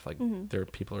guitar stuff. Like there are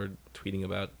people who are tweeting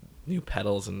about new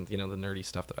pedals and the nerdy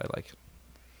stuff that I like.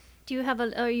 Do you have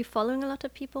are you following a lot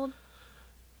of people?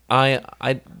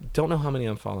 I don't know how many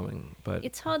I'm following, but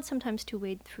It's hard sometimes to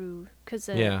wade through because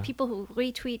Yeah. people who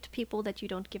retweet people that you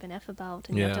don't give an F about,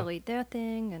 and you have to read their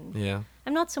thing. And yeah,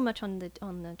 I'm not so much on the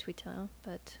Twitter,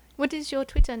 but What is your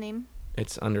Twitter name?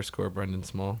 it's _ Brendon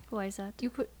Small. why is that?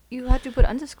 You had to put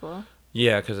underscore.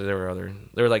 Yeah, because there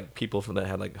were like people that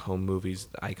had like home movies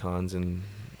icons and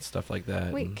stuff like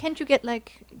that. Wait, and can't you get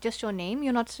like just your name?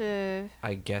 You're not.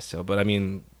 I guess so, but I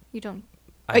mean, You don't.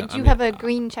 I Do you have a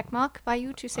green check mark by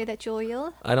you to say that you're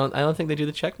real? I don't think they do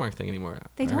the checkmark thing anymore.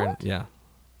 They I heard- don't? Yeah.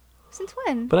 Since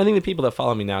when? But I think the people that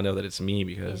follow me now know that it's me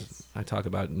because Yes. I talk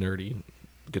about nerdy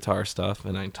guitar stuff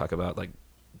and I talk about like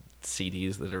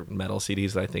CDs that are metal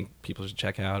CDs that I think people should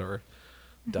check out or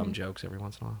dumb jokes every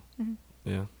once in a while. Mhm.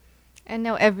 Yeah. And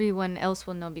now everyone else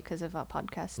will know because of our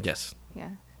podcast. Yes. Yeah,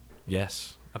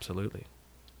 Yes. Absolutely.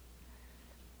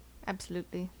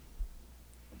 absolutely.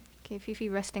 Okay, Fifi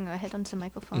resting her head on the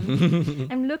microphone.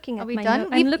 I'm looking at Are we my done?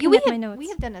 I'm looking at my notes. We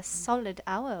have done a solid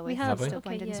hour. We with have. Have we? Mr. Okay,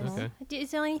 Brendon yes. Small. Okay.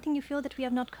 Is there anything you feel that we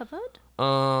have not covered?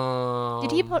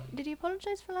 Did he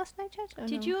apologize for last night, Chad? or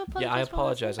Did no? you apologize? Yeah, I for last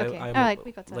apologize. night? Okay. I'm All right,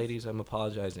 we got that. ladies, I'm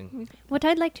apologizing. What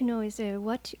I'd like to know is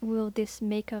what will this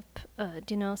makeup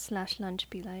dinner/lunch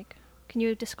be like? Can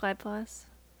you describe for us?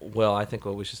 Well, I think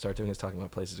what we should start doing is talking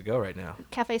about places to go right now.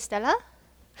 Cafe Stella?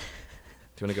 Do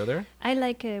you want to go there? I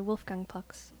like Wolfgang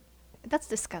Puck's. That's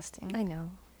disgusting. I know.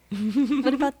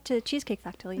 What about Cheesecake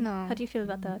Factory? No. How do you feel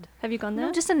about that? Have you gone there?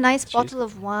 No, just a nice Cheese- bottle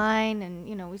of wine,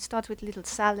 and we start with little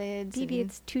salads. Maybe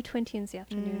it's 2:20 in the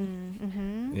afternoon.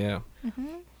 Mm-hmm. Yeah. Mm-hmm.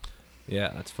 Yeah,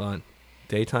 that's fun.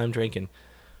 Daytime drinking.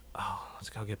 Oh, let's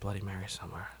go get Bloody Mary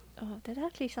somewhere. Oh, that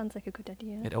actually sounds like a good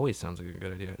idea. It always sounds like a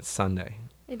good idea. It's Sunday.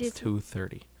 It It's is.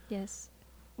 2:30. Yes.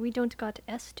 We don't got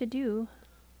S to do,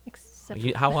 except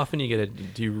How often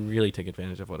do you really take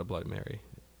advantage of what a Bloody Mary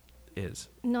is?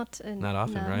 not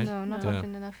often, right? No, not Yeah.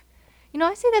 often enough.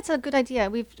 I say that's a good idea.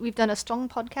 We've done a strong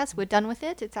podcast. We're done with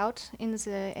it. It's out in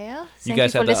the air. You Thank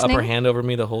guys for had the listening. upper hand over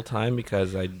me the whole time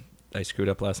because I screwed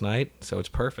up last night, so it's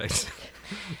perfect.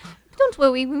 Don't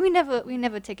worry. We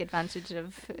never take advantage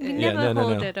of. We Yeah, never no,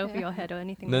 hold no. it over your head or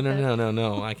anything. No, like no, that.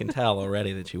 no. I can tell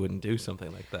already that you wouldn't do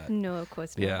something like that. No, of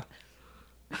course not. Yeah.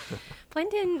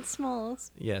 Brendon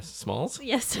Smalls. Yes. Smalls?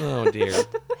 Yes. Oh, dear.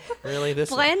 Really?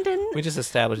 Brendon. We just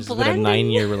established this has been a Brendon.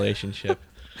 9-year relationship.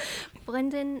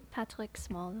 Brendon Patrick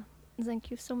Small.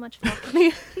 Thank you so much for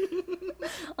coming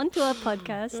onto our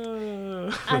podcast.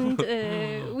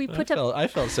 And we put up. I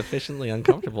felt sufficiently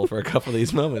uncomfortable for a couple of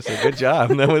these moments. So good job.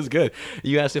 That was good.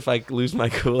 You asked if I lose my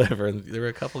cool ever, and there were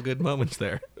a couple good moments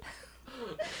there.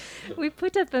 We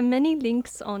put up many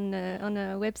links on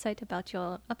a website about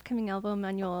your upcoming album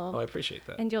and Oh, I appreciate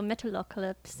that. your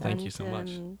Metalocalypse. Thank and, you so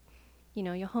much.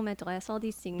 Your home address, all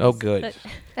these things. Oh, good. But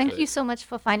Thank Good. you so much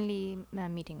for finally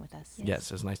meeting with us.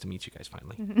 Yes, it was nice to meet you guys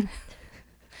finally.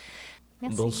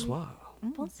 Merci. Bonsoir.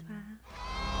 bonsoir.